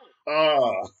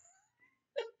 Yeah.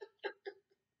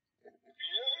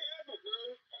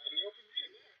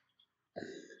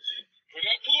 When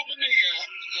I pulled the nigga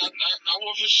out, I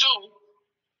was for sure.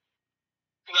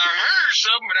 Cause I heard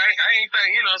something, but I ain't think,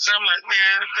 you know, so I'm like,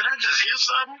 man, did I just hear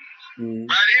something?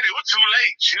 By then it was too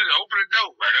late. She was open the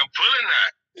door, but I'm pulling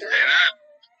out. And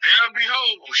there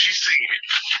behold, she seen it.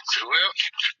 So, well,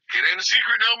 it ain't a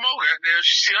secret no more. Goddamn,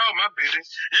 she see all my business.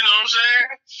 You know what I'm saying?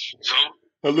 So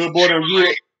her little boy done grew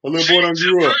up. Her little boy done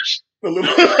grew up.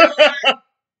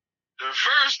 The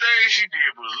first thing she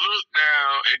did was look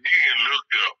down and then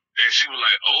looked up. And she was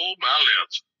like, "Oh, my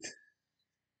lips.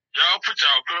 Y'all put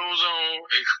y'all clothes on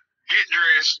and get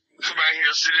dressed. Somebody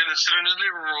here sit in the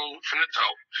living room finna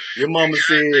talk."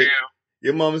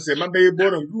 Your mama said, "My baby boy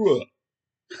done grew up."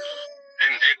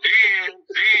 And then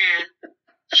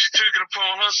she took it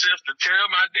upon herself to tell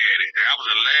my daddy that was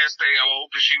the last thing I was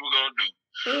hoping she was gonna do.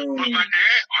 But my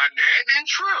dad didn't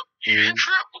trip. He didn't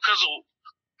trip because of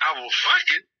I was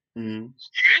fucking.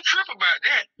 He didn't trip about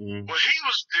that. What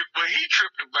he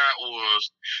tripped about was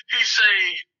he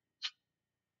say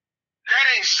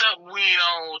that ain't something we ain't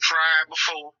all tried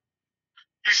before.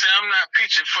 He said, "I'm not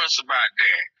pitching fuss about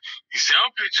that." He said,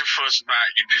 "I'm pitching fuss about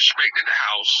you disrespecting the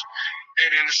house.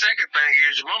 And then the second thing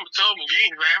is your mama told me you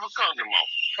ain't even have a condom on."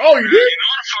 Oh, you did? In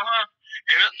order for her,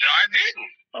 I didn't.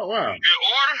 Oh, wow. In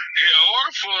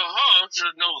order for her to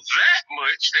know that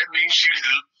much, that means she,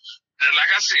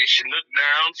 like I said, she looked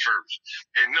down first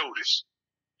and noticed.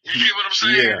 You get what I'm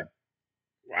saying? Yeah.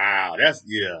 Wow, that's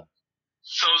yeah.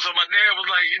 So my dad was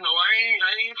like, I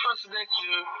ain't fussing at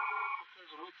you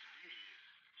because of what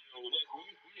you did.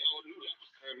 We all knew that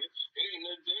was coming. It ain't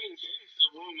nothing. They ain't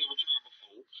something we never tried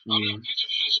before. I'm not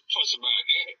pitching fuss about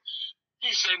that.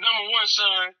 He said, number one,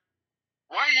 son,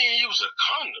 why you ain't use a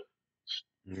condom?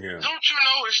 Yeah. Don't you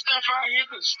know there's stuff out here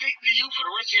could stick to you for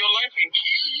the rest of your life and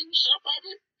kill you, stuff like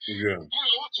it? Yeah.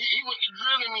 He was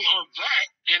drilling me on that,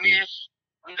 and then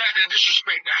not to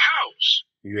disrespect the house.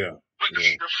 Yeah. But the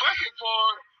fucking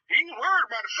part, he ain't worried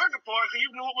about the fucking part because he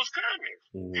knew it was coming.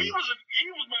 He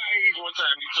was my age one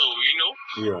time, he told me,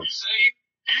 Yeah.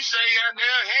 He say out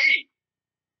there, hey,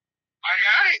 I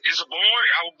got it. It's a born.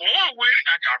 I was born with it.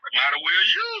 I might as well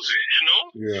use it,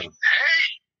 Yeah. Hey,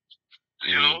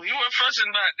 he wasn't fussing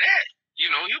about that. He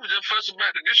was just fussing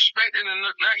about the disrespecting and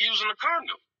not using a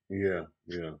condom. Yeah.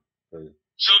 Yeah.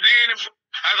 So then, as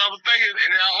I was thinking,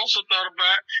 and I also thought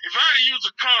about, if I had to use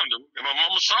a condom, and my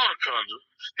mama saw the condom,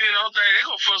 then the only thing they're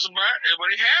going to fuss about, and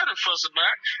what they had to fuss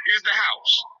about, is the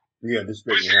house. Yeah,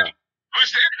 disrespecting the house.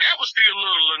 Which that was still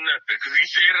little or nothing, because he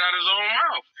said it out of his own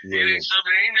mouth. Yeah, it ain't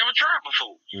something he ain't never tried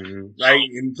before. Like,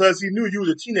 and plus he knew you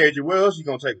was a teenager. Where else you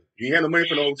going to take it? You ain't had no money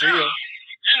for the hotel.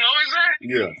 Exactly.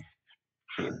 Yeah.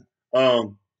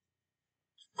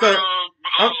 So,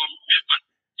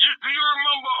 do you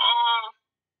remember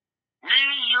me,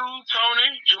 you, Tony,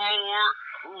 Jamor,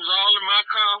 who was all in my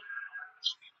car?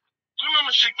 You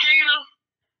remember Shakina?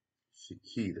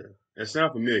 That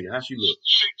sounds familiar. How she look?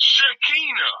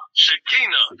 Shakina. She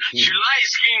light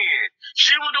skinned.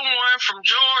 She was the one from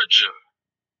Georgia.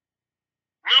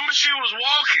 Remember, she was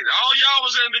walking. All y'all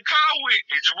was in the car with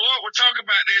me. Jamor was talking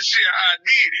about that shit, how I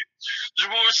did it.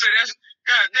 Jamor said, that's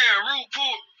goddamn root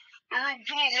pool. The root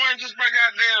pool one just by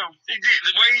goddamn. He did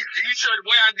the way he said the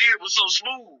way I did it was so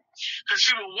smooth. Cause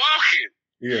she was walking.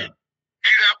 Yeah.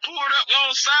 And I pulled up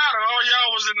alongside her. All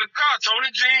y'all was in the car. Tony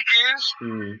Jenkins,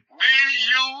 me,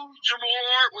 you,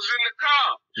 Jamor was in the car.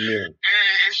 Yeah.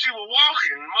 And she was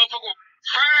walking. The motherfucker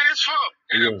fine as fuck.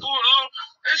 And I pulled along.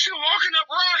 And she was walking up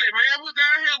Raleigh, man. We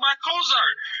down here by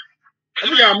Cozart. I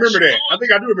think I remember that. I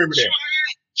think I do remember that.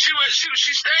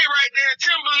 She stayed right there in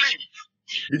Timberlake.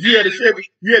 Did you have the Chevy?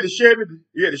 You had the Chevy?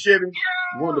 You had the Chevy?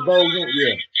 Yeah. One of the Bows on?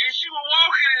 Yeah. And she was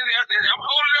walking and I'm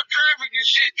holding up traffic and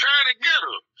shit, trying to get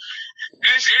her.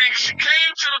 And she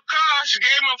came to the car. She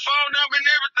gave me a phone number and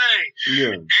everything.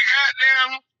 Yeah. And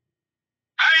goddamn,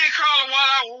 I didn't call her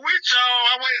while I was with y'all.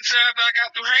 I waited till after I got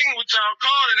through hanging with y'all.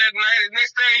 Called her that night. And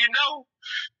next thing you know,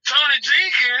 Tony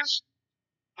Jenkins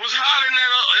was hollering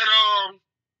at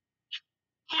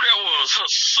who that was?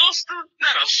 Her sister?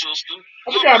 Not her sister. I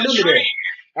think I remember that.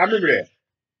 I remember that.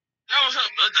 That was her.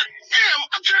 Damn,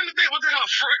 I'm trying to think. Was it her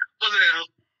friend? Was it her?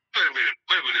 Wait a minute.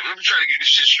 Let me try to get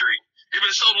this shit straight. It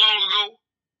been so long ago.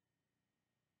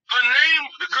 Her name,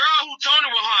 the girl who Tony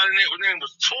was hollering at, her name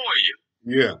was Toya.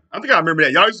 Yeah. I think I remember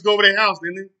that. Y'all used to go over their house,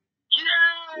 didn't they?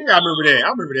 Yeah. I remember that. I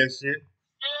remember that shit.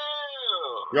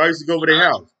 Yeah. Y'all used to go over their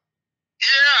house.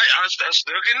 Yeah, I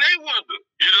stuck in their window.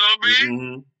 You know what I mean?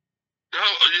 Mm-hmm. You know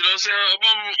what I'm saying?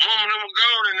 Mama and them were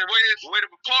gone, and the way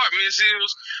the apartments is,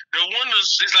 the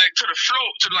windows is like to the floor,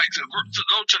 to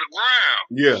go to the ground.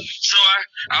 Yeah. So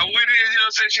I went in, you know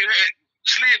what I'm saying? She had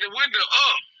slid the window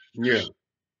up. Yeah.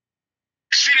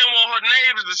 She didn't want her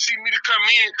neighbors to see me coming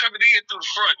in through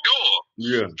the front door.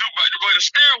 Yeah. Where the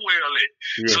stairwell is.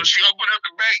 Yeah. So she opened up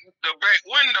the back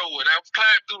window, and I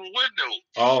climbed through the window.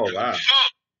 Oh, wow.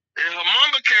 And her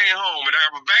mama came home, and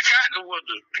I was back out the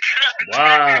window.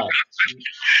 Wow.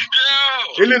 Yeah.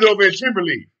 They lived over in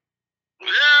Timberlake.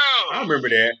 Yeah. I remember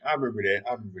that.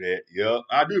 Yeah.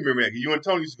 I do remember that. You and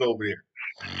Tony used to go over there.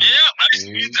 Yeah. I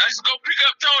used to go pick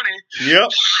up Tony.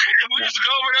 Yep. We used to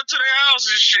go over there to their house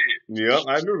and shit. Yep.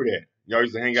 I remember that. Y'all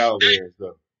used to hang out over there and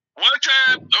stuff. One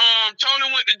time, Tony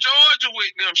went to Georgia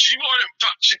with them.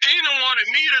 Shakina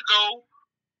wanted me to go,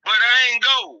 but I ain't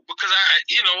go because I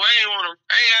ain't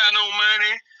had no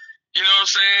money. You know what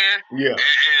I'm saying? Yeah. And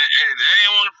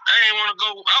I ain't want to go.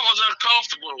 I was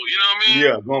uncomfortable. You know what I mean?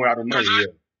 Yeah, going out of money.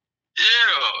 Yeah.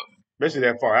 Yeah. Especially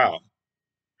that far out.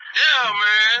 Yeah,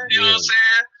 man. You know what I'm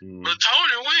saying? Mm-hmm. But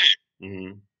Tony went.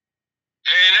 Mm-hmm.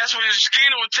 And that's when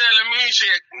Shakina was telling me,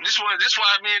 this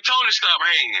why me and Tony stopped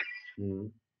hanging. Mm-hmm.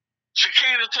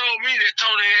 Shakina told me that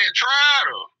Tony had tried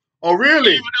her. Oh,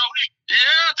 really?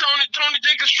 Tony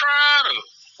Jenkins tried her.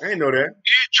 I didn't know that.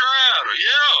 He tried her,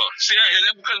 yeah. See,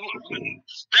 because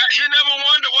you never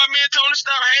wonder why me and Tony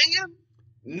stopped hanging?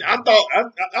 I thought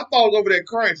it was over that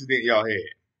car accident y'all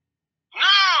had.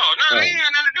 No, it ain't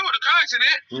had nothing to do with the car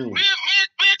accident. Me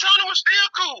and Tony was still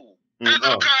cool. After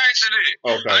the car accident.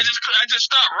 Okay. I just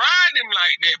stopped riding him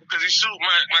like that because he sued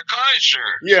my car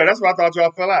insurance. Yeah, that's what I thought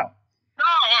y'all fell out. No,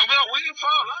 well, we didn't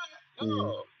fall out.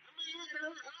 No. I mean, he had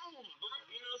hurt nose, bro.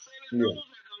 You know what I'm saying? His nose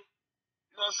had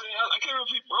you know what I'm saying? I can't remember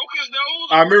if he broke his nose.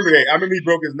 I remember that. I remember he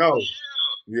broke his nose.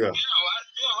 Yeah.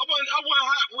 I wasn't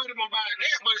hot with him about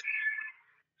that, but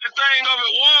the thing of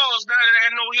it was, now that I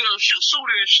had no sue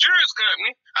the insurance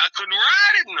company, I couldn't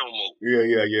ride it no more.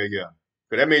 Yeah.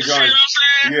 Cause that made you see what I'm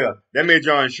saying? That made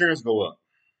your insurance go up.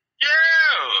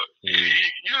 Yeah.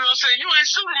 You know what I'm saying? You ain't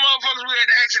sue the motherfuckers we had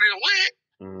the accident with.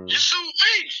 You sued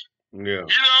me. Yeah.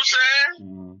 You know what I'm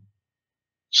saying?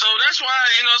 So that's why,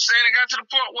 you know what I'm saying, it got to the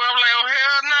point where I'm like, oh,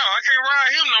 hell no, I can't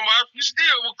ride him no more. We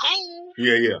still were cool.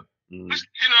 Yeah. You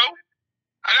know?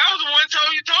 And I was the one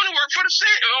told you Tony worked for the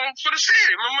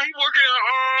city. Remember, he worked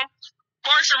at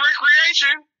Parks and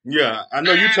Recreation. Yeah, I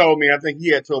know you told me. I think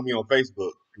he had told me on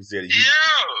Facebook. He said that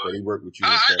he worked with you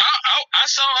and stuff. I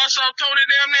saw Tony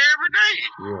damn near every day.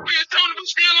 Yeah. Me and Tony was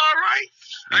still all right.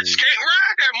 I just can't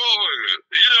ride that motherfucker,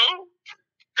 you know?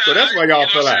 So that's why y'all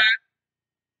fell out.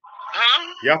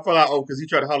 Huh? Y'all fell out because he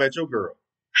tried to holler at your girl.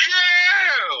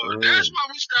 Yeah, that's why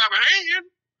we stopped hanging.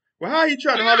 Well, how he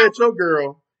tried to holler at your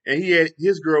girl and he had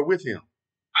his girl with him?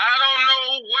 I don't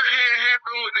know what had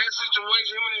happened with that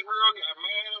situation. Him and that girl got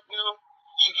mad up there.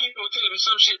 She kept on telling me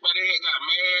some shit, but they had got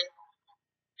mad.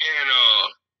 And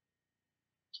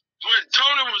when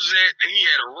Tony was at, he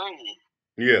had a room.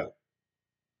 Yeah.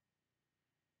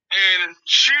 And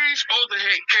she supposed to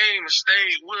have came and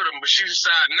stayed with him, but she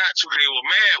decided not to. They were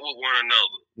mad with one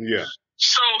another. Yeah.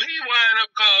 So he wound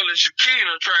up calling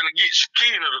Shakina, trying to get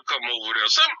Shakina to come over there.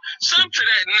 Some to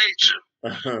that nature.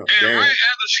 And right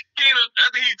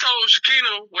after he told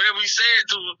Shakina whatever he said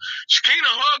to her, Shakina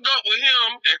hugged up with him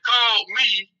and called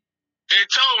me and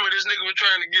told me this nigga was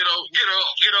trying to get her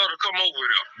to come over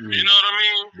there. You know what I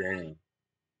mean? Damn.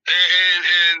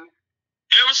 And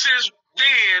ever since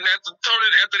then,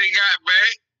 after they got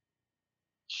back,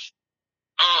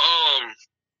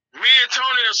 me and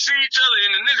Tony will see each other,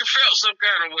 and the nigga felt some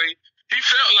kind of way. He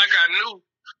felt like I knew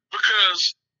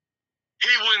because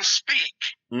he wouldn't speak.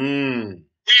 He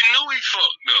knew he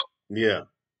fucked up. Yeah.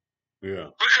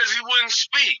 Because he wouldn't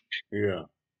speak.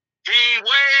 Yeah. He ain't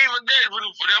wave or that. When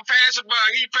I'm passing by,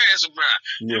 he passing by.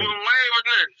 He wouldn't wave or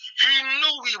nothing. He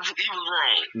knew he was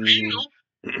wrong. He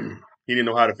knew. He didn't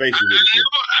know how to face you.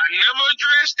 I never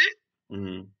addressed it.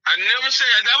 I never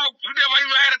said. We never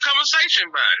even had a conversation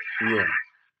about it. Yeah.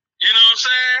 You know what I'm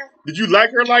saying? Did you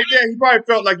like her like that? He probably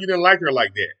felt like you didn't like her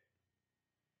like that.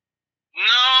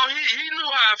 No, he knew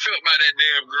how I felt about that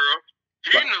damn girl.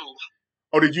 He knew.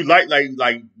 Oh, did you like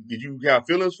did you have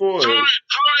feelings for her? Tony,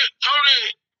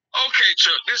 okay,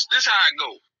 Chuck, this how I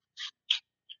go.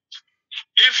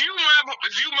 If you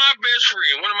my best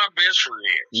friend, one of my best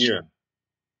friends. Yeah.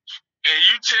 And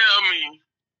you tell me,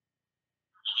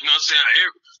 you know what I'm saying,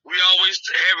 we always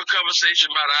have a conversation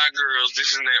about our girls,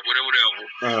 this and that,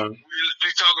 whatever. We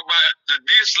talk about the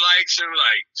dislikes and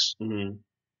likes.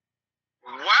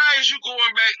 Why is you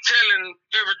going back telling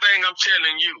everything I'm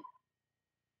telling you?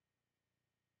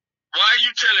 Why are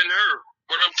you telling her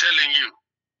what I'm telling you?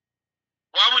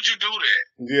 Why would you do that?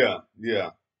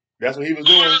 Yeah. That's what he was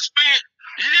doing.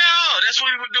 Yeah, that's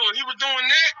what he was doing. He was doing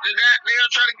that. The goddamn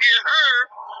trying to get her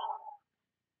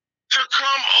to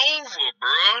come over,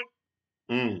 bro.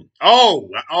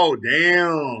 Oh,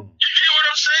 damn. You get what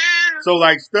I'm saying? So,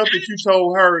 like, stuff that you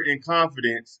told her in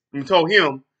confidence, you told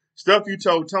him, stuff you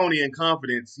told Tony in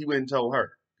confidence, he wouldn't tell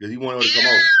her because he wanted her to come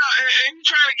over. Yeah, and you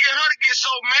trying to get her to get so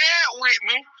mad with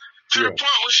me to the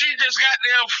point where she just got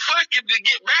damn fucking to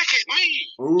get back at me.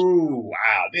 Ooh,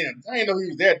 wow. Damn, I didn't know he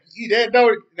was that. He that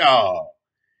though? No.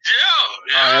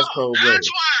 Yeah. Oh, that's cold blooded.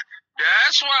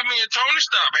 That's why me and Tony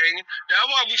stopped hanging. That's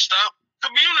why we stopped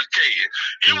communicating.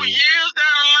 It was years down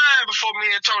the line before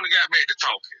me and Tony got back to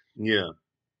talking. Yeah.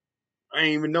 I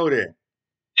didn't even know that.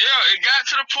 Yeah, it got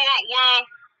to the point where,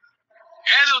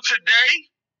 as of today,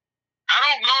 I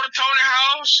don't go to Tony's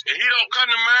house and he don't come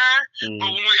to mine. But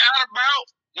when we out about,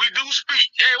 we do speak.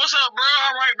 Hey, what's up, bro?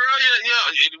 All right, bro. Yeah.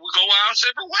 We go our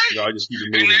separate ways. Y'all just keep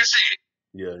it moving. And that's it.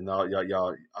 Yeah, no,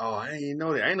 y'all. Oh, I didn't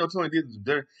know that. I didn't know Tony did this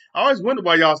dirt. I always wondered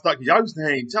why y'all stuck. Y'all used to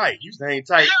hang tight. You used to hang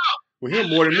tight with him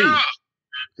more than me.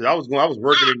 Because I was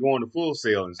working and going to Full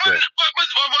Sail and stuff.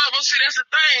 But see, that's the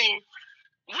thing.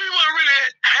 We weren't really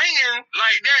hanging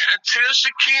like that until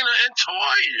Shakina and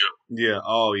Toya. Yeah.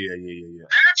 Oh, yeah.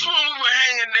 That's when we were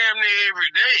hanging damn near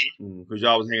every day. Because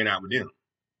y'all was hanging out with them.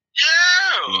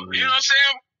 Yeah. You know what I'm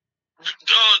saying?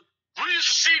 We used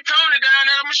to see Tony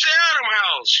down at Michelle's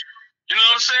house. You know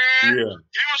what I'm saying? Yeah.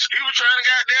 He was trying to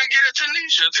goddamn get at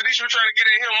Tanisha. Tanisha was trying to get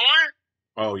at him one.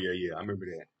 Oh yeah, yeah. I remember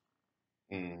that.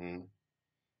 Hmm.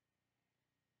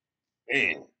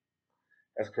 Man,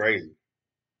 that's crazy.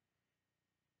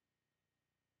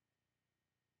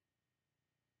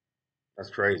 That's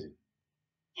crazy.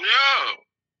 Yeah.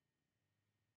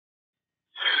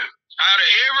 Out of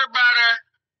everybody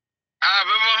I've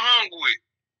ever hung with,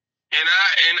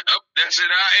 and up that's in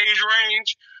our age range,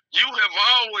 you have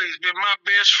always been my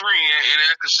best friend, and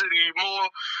I consider you more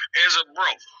as a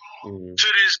bro Hmm. to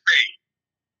this day.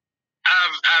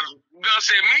 I've gonna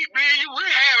say me and you, we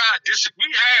had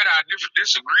our different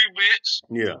disagreements,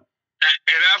 Yeah.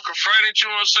 and I've confronted you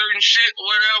on certain shit,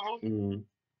 whatever, Hmm.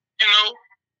 you know.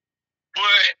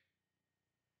 But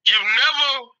you've never,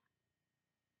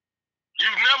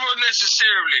 you've never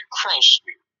necessarily crossed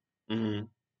me. Hmm.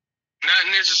 Not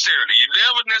necessarily. You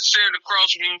never necessarily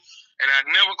crossed me, and I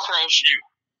never crossed you.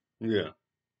 Yeah.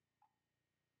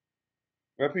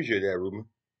 I appreciate that, Ruben.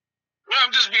 Well,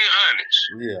 I'm just being honest.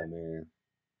 Yeah, man.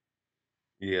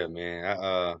 Yeah,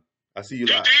 man. I see you. You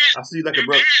did, I see you like a you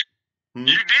brother. did, Hmm?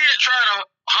 you did try to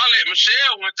holler at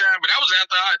Michelle one time, but that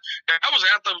was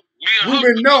after me and her.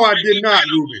 Ruben, no, I did not,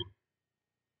 Ruben.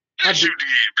 I Yes, did. you did,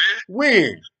 man.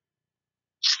 When?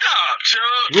 Stop,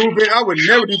 Chuck. Ruben, I would Come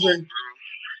never do on, something.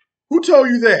 bro. Who told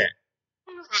you that?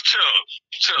 Chuck,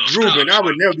 stop, Ruben, I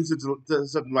would Chuck. never do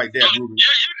something like that, Ruben.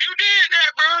 Yeah, you did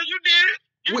that, bro. You did it.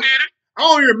 You What? did it. I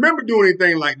don't even remember doing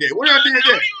anything like that. When I did No, that?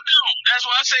 you don't. That's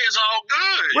why I say it's all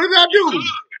good. What did I You do? good.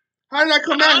 How did I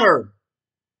come at Huh? her?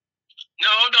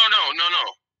 No.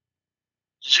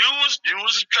 You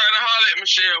was trying to holler at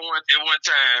Michelle at one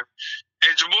time,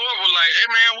 and Jamor was like, "Hey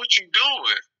man, what you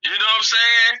doing?" You know what I'm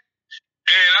saying?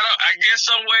 And I guess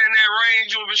somewhere in that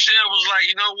range, you and Michelle was like,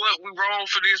 "You know what? We wrong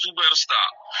for this. We better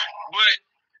stop." But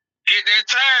at that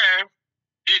time,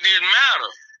 it didn't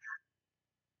matter.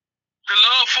 The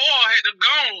love for her had to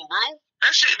gone, bro.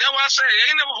 That shit. That's why I say they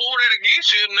ain't never hold that against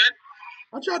you, man.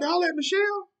 I tried to holler at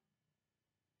Michelle.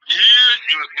 Years,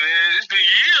 man. It's been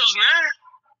years now.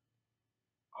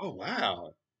 Oh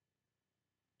wow.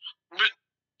 But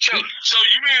so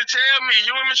you mean to tell me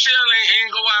you and Michelle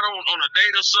ain't go out on a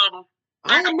date or something? I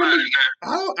Think don't about remember. it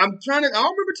now, I'm trying to. I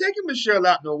don't remember taking Michelle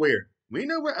out nowhere. We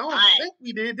know what. I don't bro. think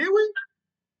we did we?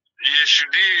 Yes, you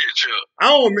did, Chuck. I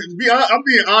don't. I'm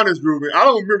being honest, Ruben. I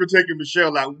don't remember taking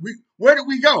Michelle out. Where did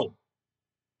we go?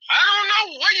 I don't know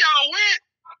where y'all went.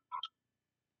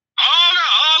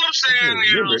 All I'm I saying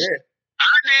can't remember is that.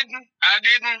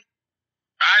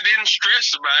 I didn't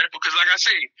stress about it because, like I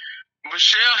say,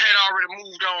 Michelle had already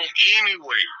moved on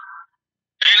anyway,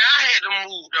 and I had to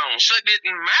move on, so it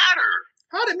didn't matter.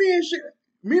 How did me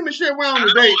and Michelle went on I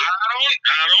a don't, date?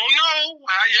 I don't know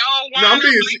how y'all No, I'm wind up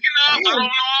being. linking I up. I am. don't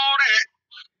know all that,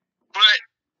 but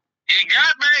it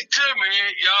got back to me.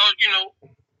 Y'all,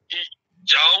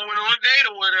 y'all went on a date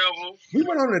or whatever. We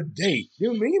went on a date.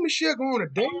 Did me and Michelle go on a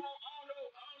I date? don't know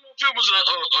if it was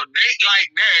a date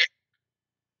like that,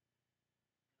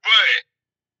 but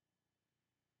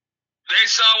they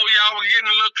saw when y'all were getting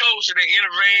a little closer, they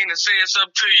intervened and said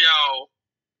something to y'all.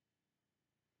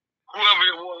 Whoever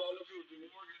it was, I don't know if it was the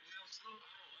Morgan Jefferson.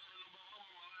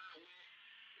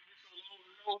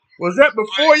 Was that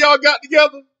before y'all got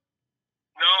together?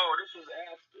 No, this was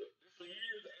after. This was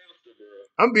years after, bro.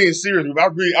 I'm being serious.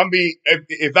 I'm being.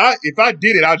 If I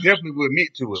did it, I definitely would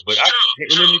admit to it. But I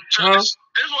can't remember. Chuck, Huh?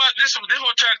 this what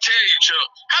I'm trying to tell you, Chuck.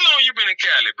 How long you been in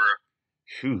Cali, bro?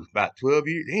 Shoot, about 12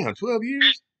 years. Damn, 12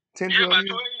 years? 10, Yeah, 12 about 12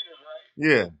 years? years, right?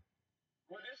 Yeah.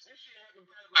 Well, this shit happened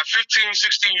probably about 15,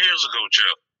 16 years ago,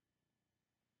 Chuck.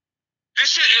 This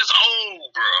shit is old,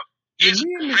 bro. Did It's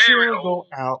me and very Michelle old.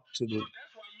 go out to So the.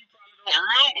 that's why you probably don't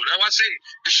remember. That's why I say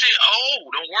the shit old.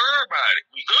 Don't worry about it.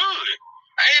 We good.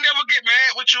 I ain't never get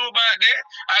mad with you about that.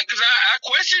 Cause I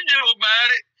questioned you about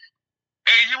it,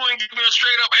 and you wouldn't give me a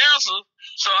straight up answer.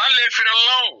 So I left it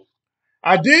alone.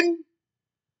 I didn't?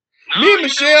 No, Me and you never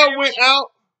Michelle gave me. went out.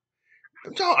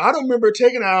 I don't remember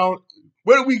taking out.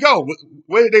 Where did we go?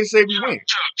 Where did they say we went?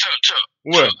 Chuck.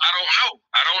 What? I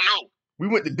don't know. We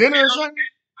went to dinner or It something?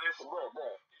 listen, bro. It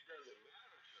doesn't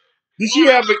matter. Did You she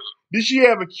don't have a answer. Did she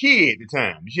have a kid at the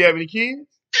time? Did she have any kids?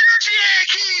 She had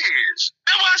kids.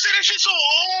 That's why I said that shit so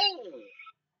old.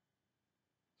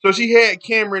 So she had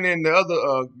Cameron and the other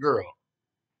girl.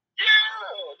 Yeah,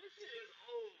 this shit is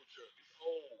old, Chuck. It's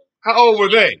old. How It's old were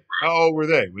old, they? bro. How old were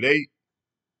they? Were they?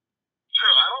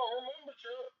 Chuck, I don't remember,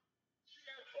 Chuck. She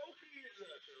got 4 kids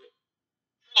now, Chuck.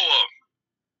 4 of them.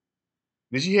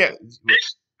 Did she have This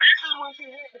is when she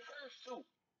had the first 2.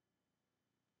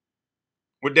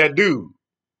 with that dude?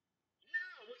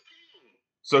 Yeah, with King.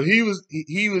 So he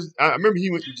was. I remember he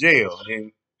went to jail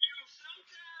and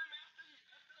Sometime after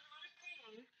her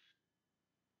King,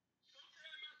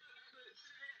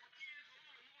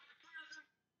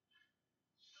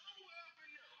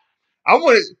 I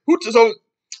wanted who.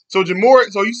 So Jamore.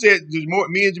 So you said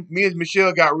Jamore, me and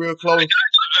Michelle got real close.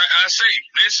 I say,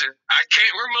 listen, I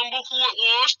can't remember who it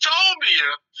was told me.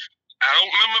 I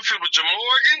don't remember if it was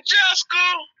Jamorgan Jessica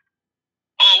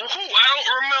or who. I don't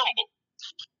remember.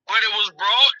 But it was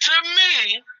brought to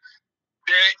me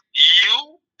that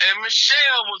you and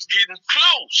Michelle was getting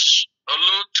close, a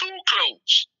little too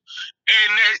close.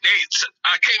 And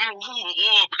I can't remember who it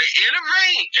was, but they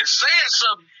intervened and said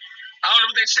something. I don't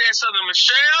know if they said something to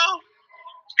Michelle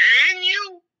and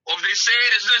you, or if they said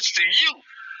it just to you.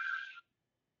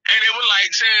 And they were like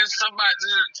saying somebody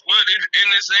in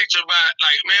this nature about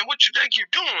like, man, what you think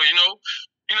you're doing? You know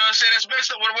what I'm saying? That's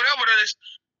messed up, whatever it is.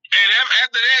 And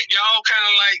after that, y'all kind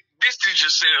of like distanced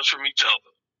yourselves from each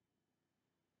other.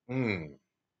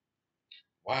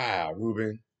 Wow,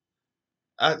 Ruben,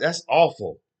 that's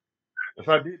awful. If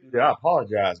I did do that, I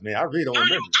apologize, man. I really don't No,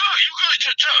 you remember. good, you good.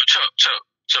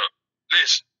 Chuck.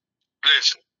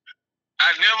 Listen.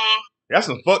 I never. That's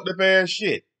some fucked up ass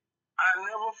shit. I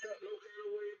never felt no kind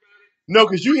of way about it. No,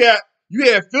 because you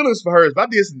had feelings for her. If I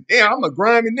did some, damn, I'm a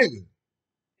grimy nigga.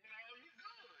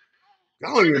 I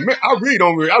don't even remember. I really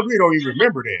don't even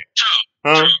remember that.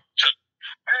 Huh? Chuck.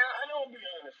 I don't be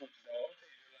honest with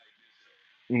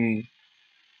you, dog. Mm.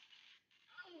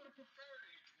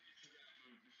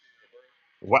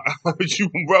 Why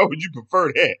would you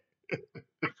prefer that?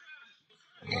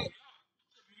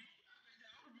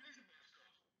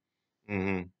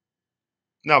 Mm-hmm.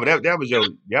 No, but that was your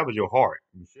heart.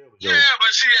 Michelle was your. Yeah,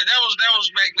 but see, that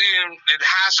was back then in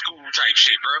high school type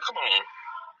shit, bro.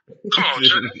 Come on,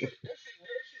 Chuck.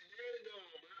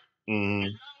 Mm-hmm.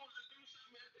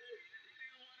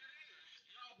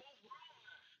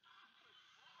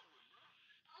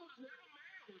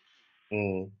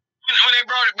 Mm. When they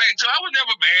brought it back to, I was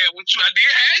never mad with you. I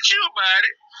did ask you about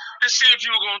it to see if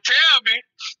you were gonna tell me.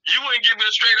 You wouldn't give me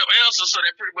a straight up answer, so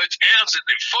that pretty much answered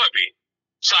it for me.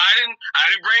 So I didn't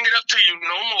bring it up to you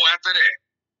no more after that.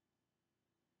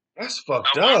 That's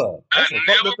fucked up. I That's some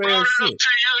fucked never up brought ass it up shit.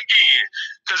 to you again,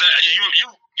 cause you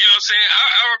know what I'm saying.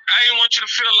 I didn't want you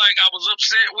to feel like I was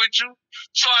upset with you,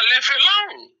 so I left it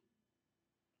alone.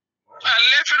 I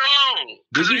left it alone,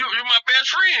 cause you're my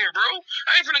best friend, bro.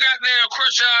 I ain't finna goddamn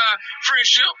crush our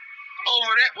friendship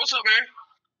over that. What's up, man?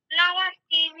 No.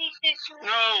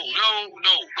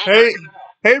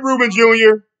 Hey, Ruben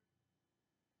Jr.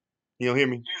 You don't hear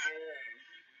me?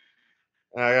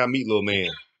 I gotta meet little man.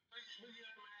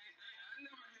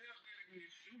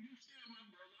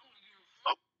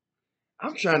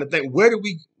 I'm trying to think. How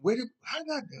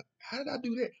did I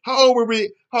do that? How old were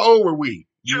we?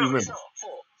 Do you remember?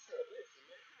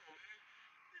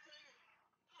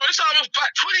 It's almost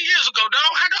about 20 years ago,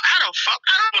 dog. How the fuck?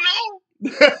 I don't know. You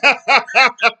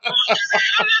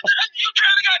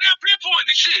trying to goddamn pinpoint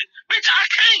the shit. Bitch, I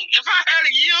can't. If I had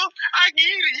a year, I give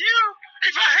you a year.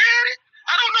 If I had it,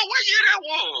 I don't know what year that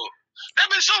was.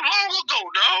 That been so long ago,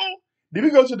 dog. Did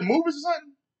we go to the movies or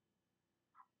something?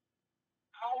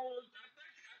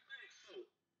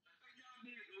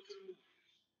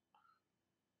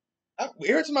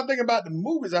 Every time I think about the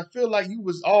movies, I feel like you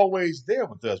was always there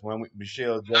with us when I went with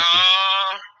Michelle, Justin.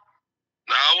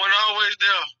 No, I wasn't always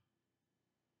there.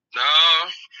 No,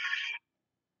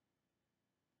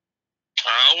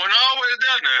 I wasn't always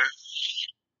there now.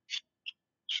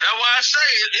 That's why I say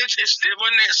it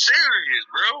wasn't that serious,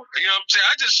 bro. You know what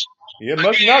I'm saying? It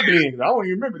must not be, because I don't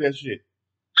even remember that shit.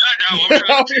 I'm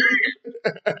trying to tell you.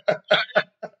 I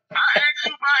asked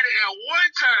you about it at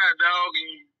one time, dog,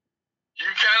 and you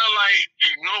kind of like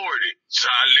ignored it. So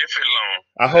I left it alone.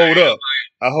 I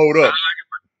hold up.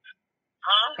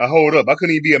 Huh? I hold up. I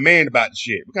couldn't even be a man about the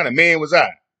shit. What kind of man was I? I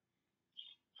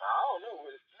don't know.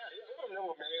 I don't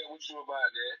know, man, what you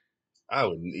about that.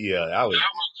 I would.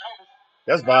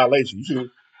 That's violation. You should. One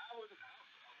thing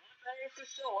for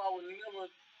sure, I would never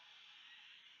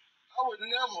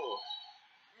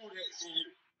do that to you.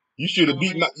 You should have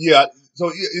beat my. Yeah.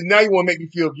 So now you want to make me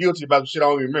feel guilty about the shit I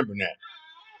don't even remember now.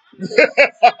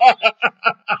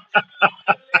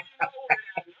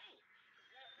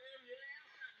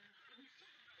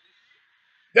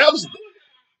 That was.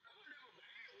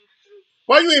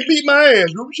 Why you ain't beat my ass?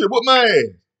 You should have whooped my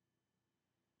ass.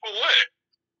 For what?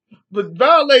 But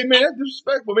violate, man, that's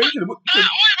disrespectful, man. You should have.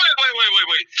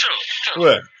 Wait. Chuck.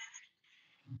 What?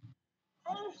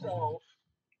 First off,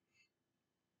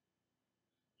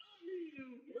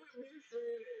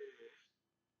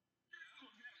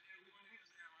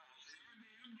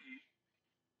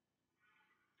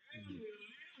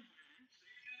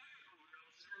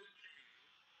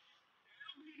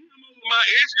 my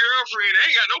ex girlfriend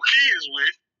ain't got no kids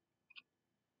with.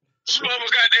 This mother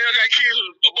got kids.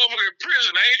 A motherfucker in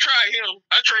prison. I ain't tried him.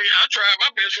 I tried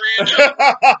my best friend too. You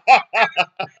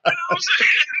know what I'm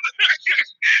saying?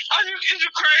 Are you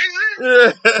crazy?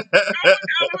 I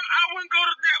wouldn't go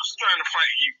to depths trying to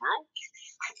fight you, bro.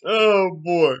 Oh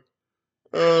boy.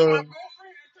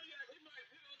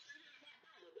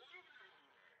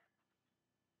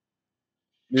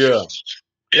 Yeah.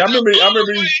 Yeah, I remember you used to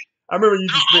spend I remember you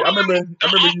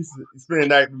used to spend the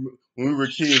night when we were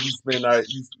kids, we used to spend the night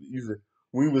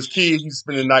when we was kids, we used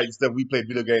to spend the night and stuff, we played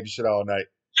video games and shit all night.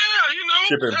 Yeah, you know.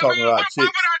 Tripping and I talking mean, about why chicks. would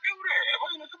I do that?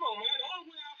 Come on, man. The only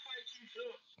way I'll fight you,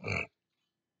 sir.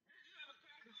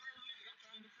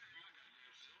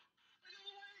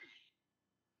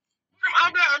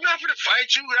 I'm not gonna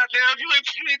fight you. Goddamn, you ain't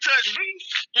touch me.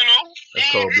 You know,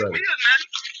 That's cold blooded.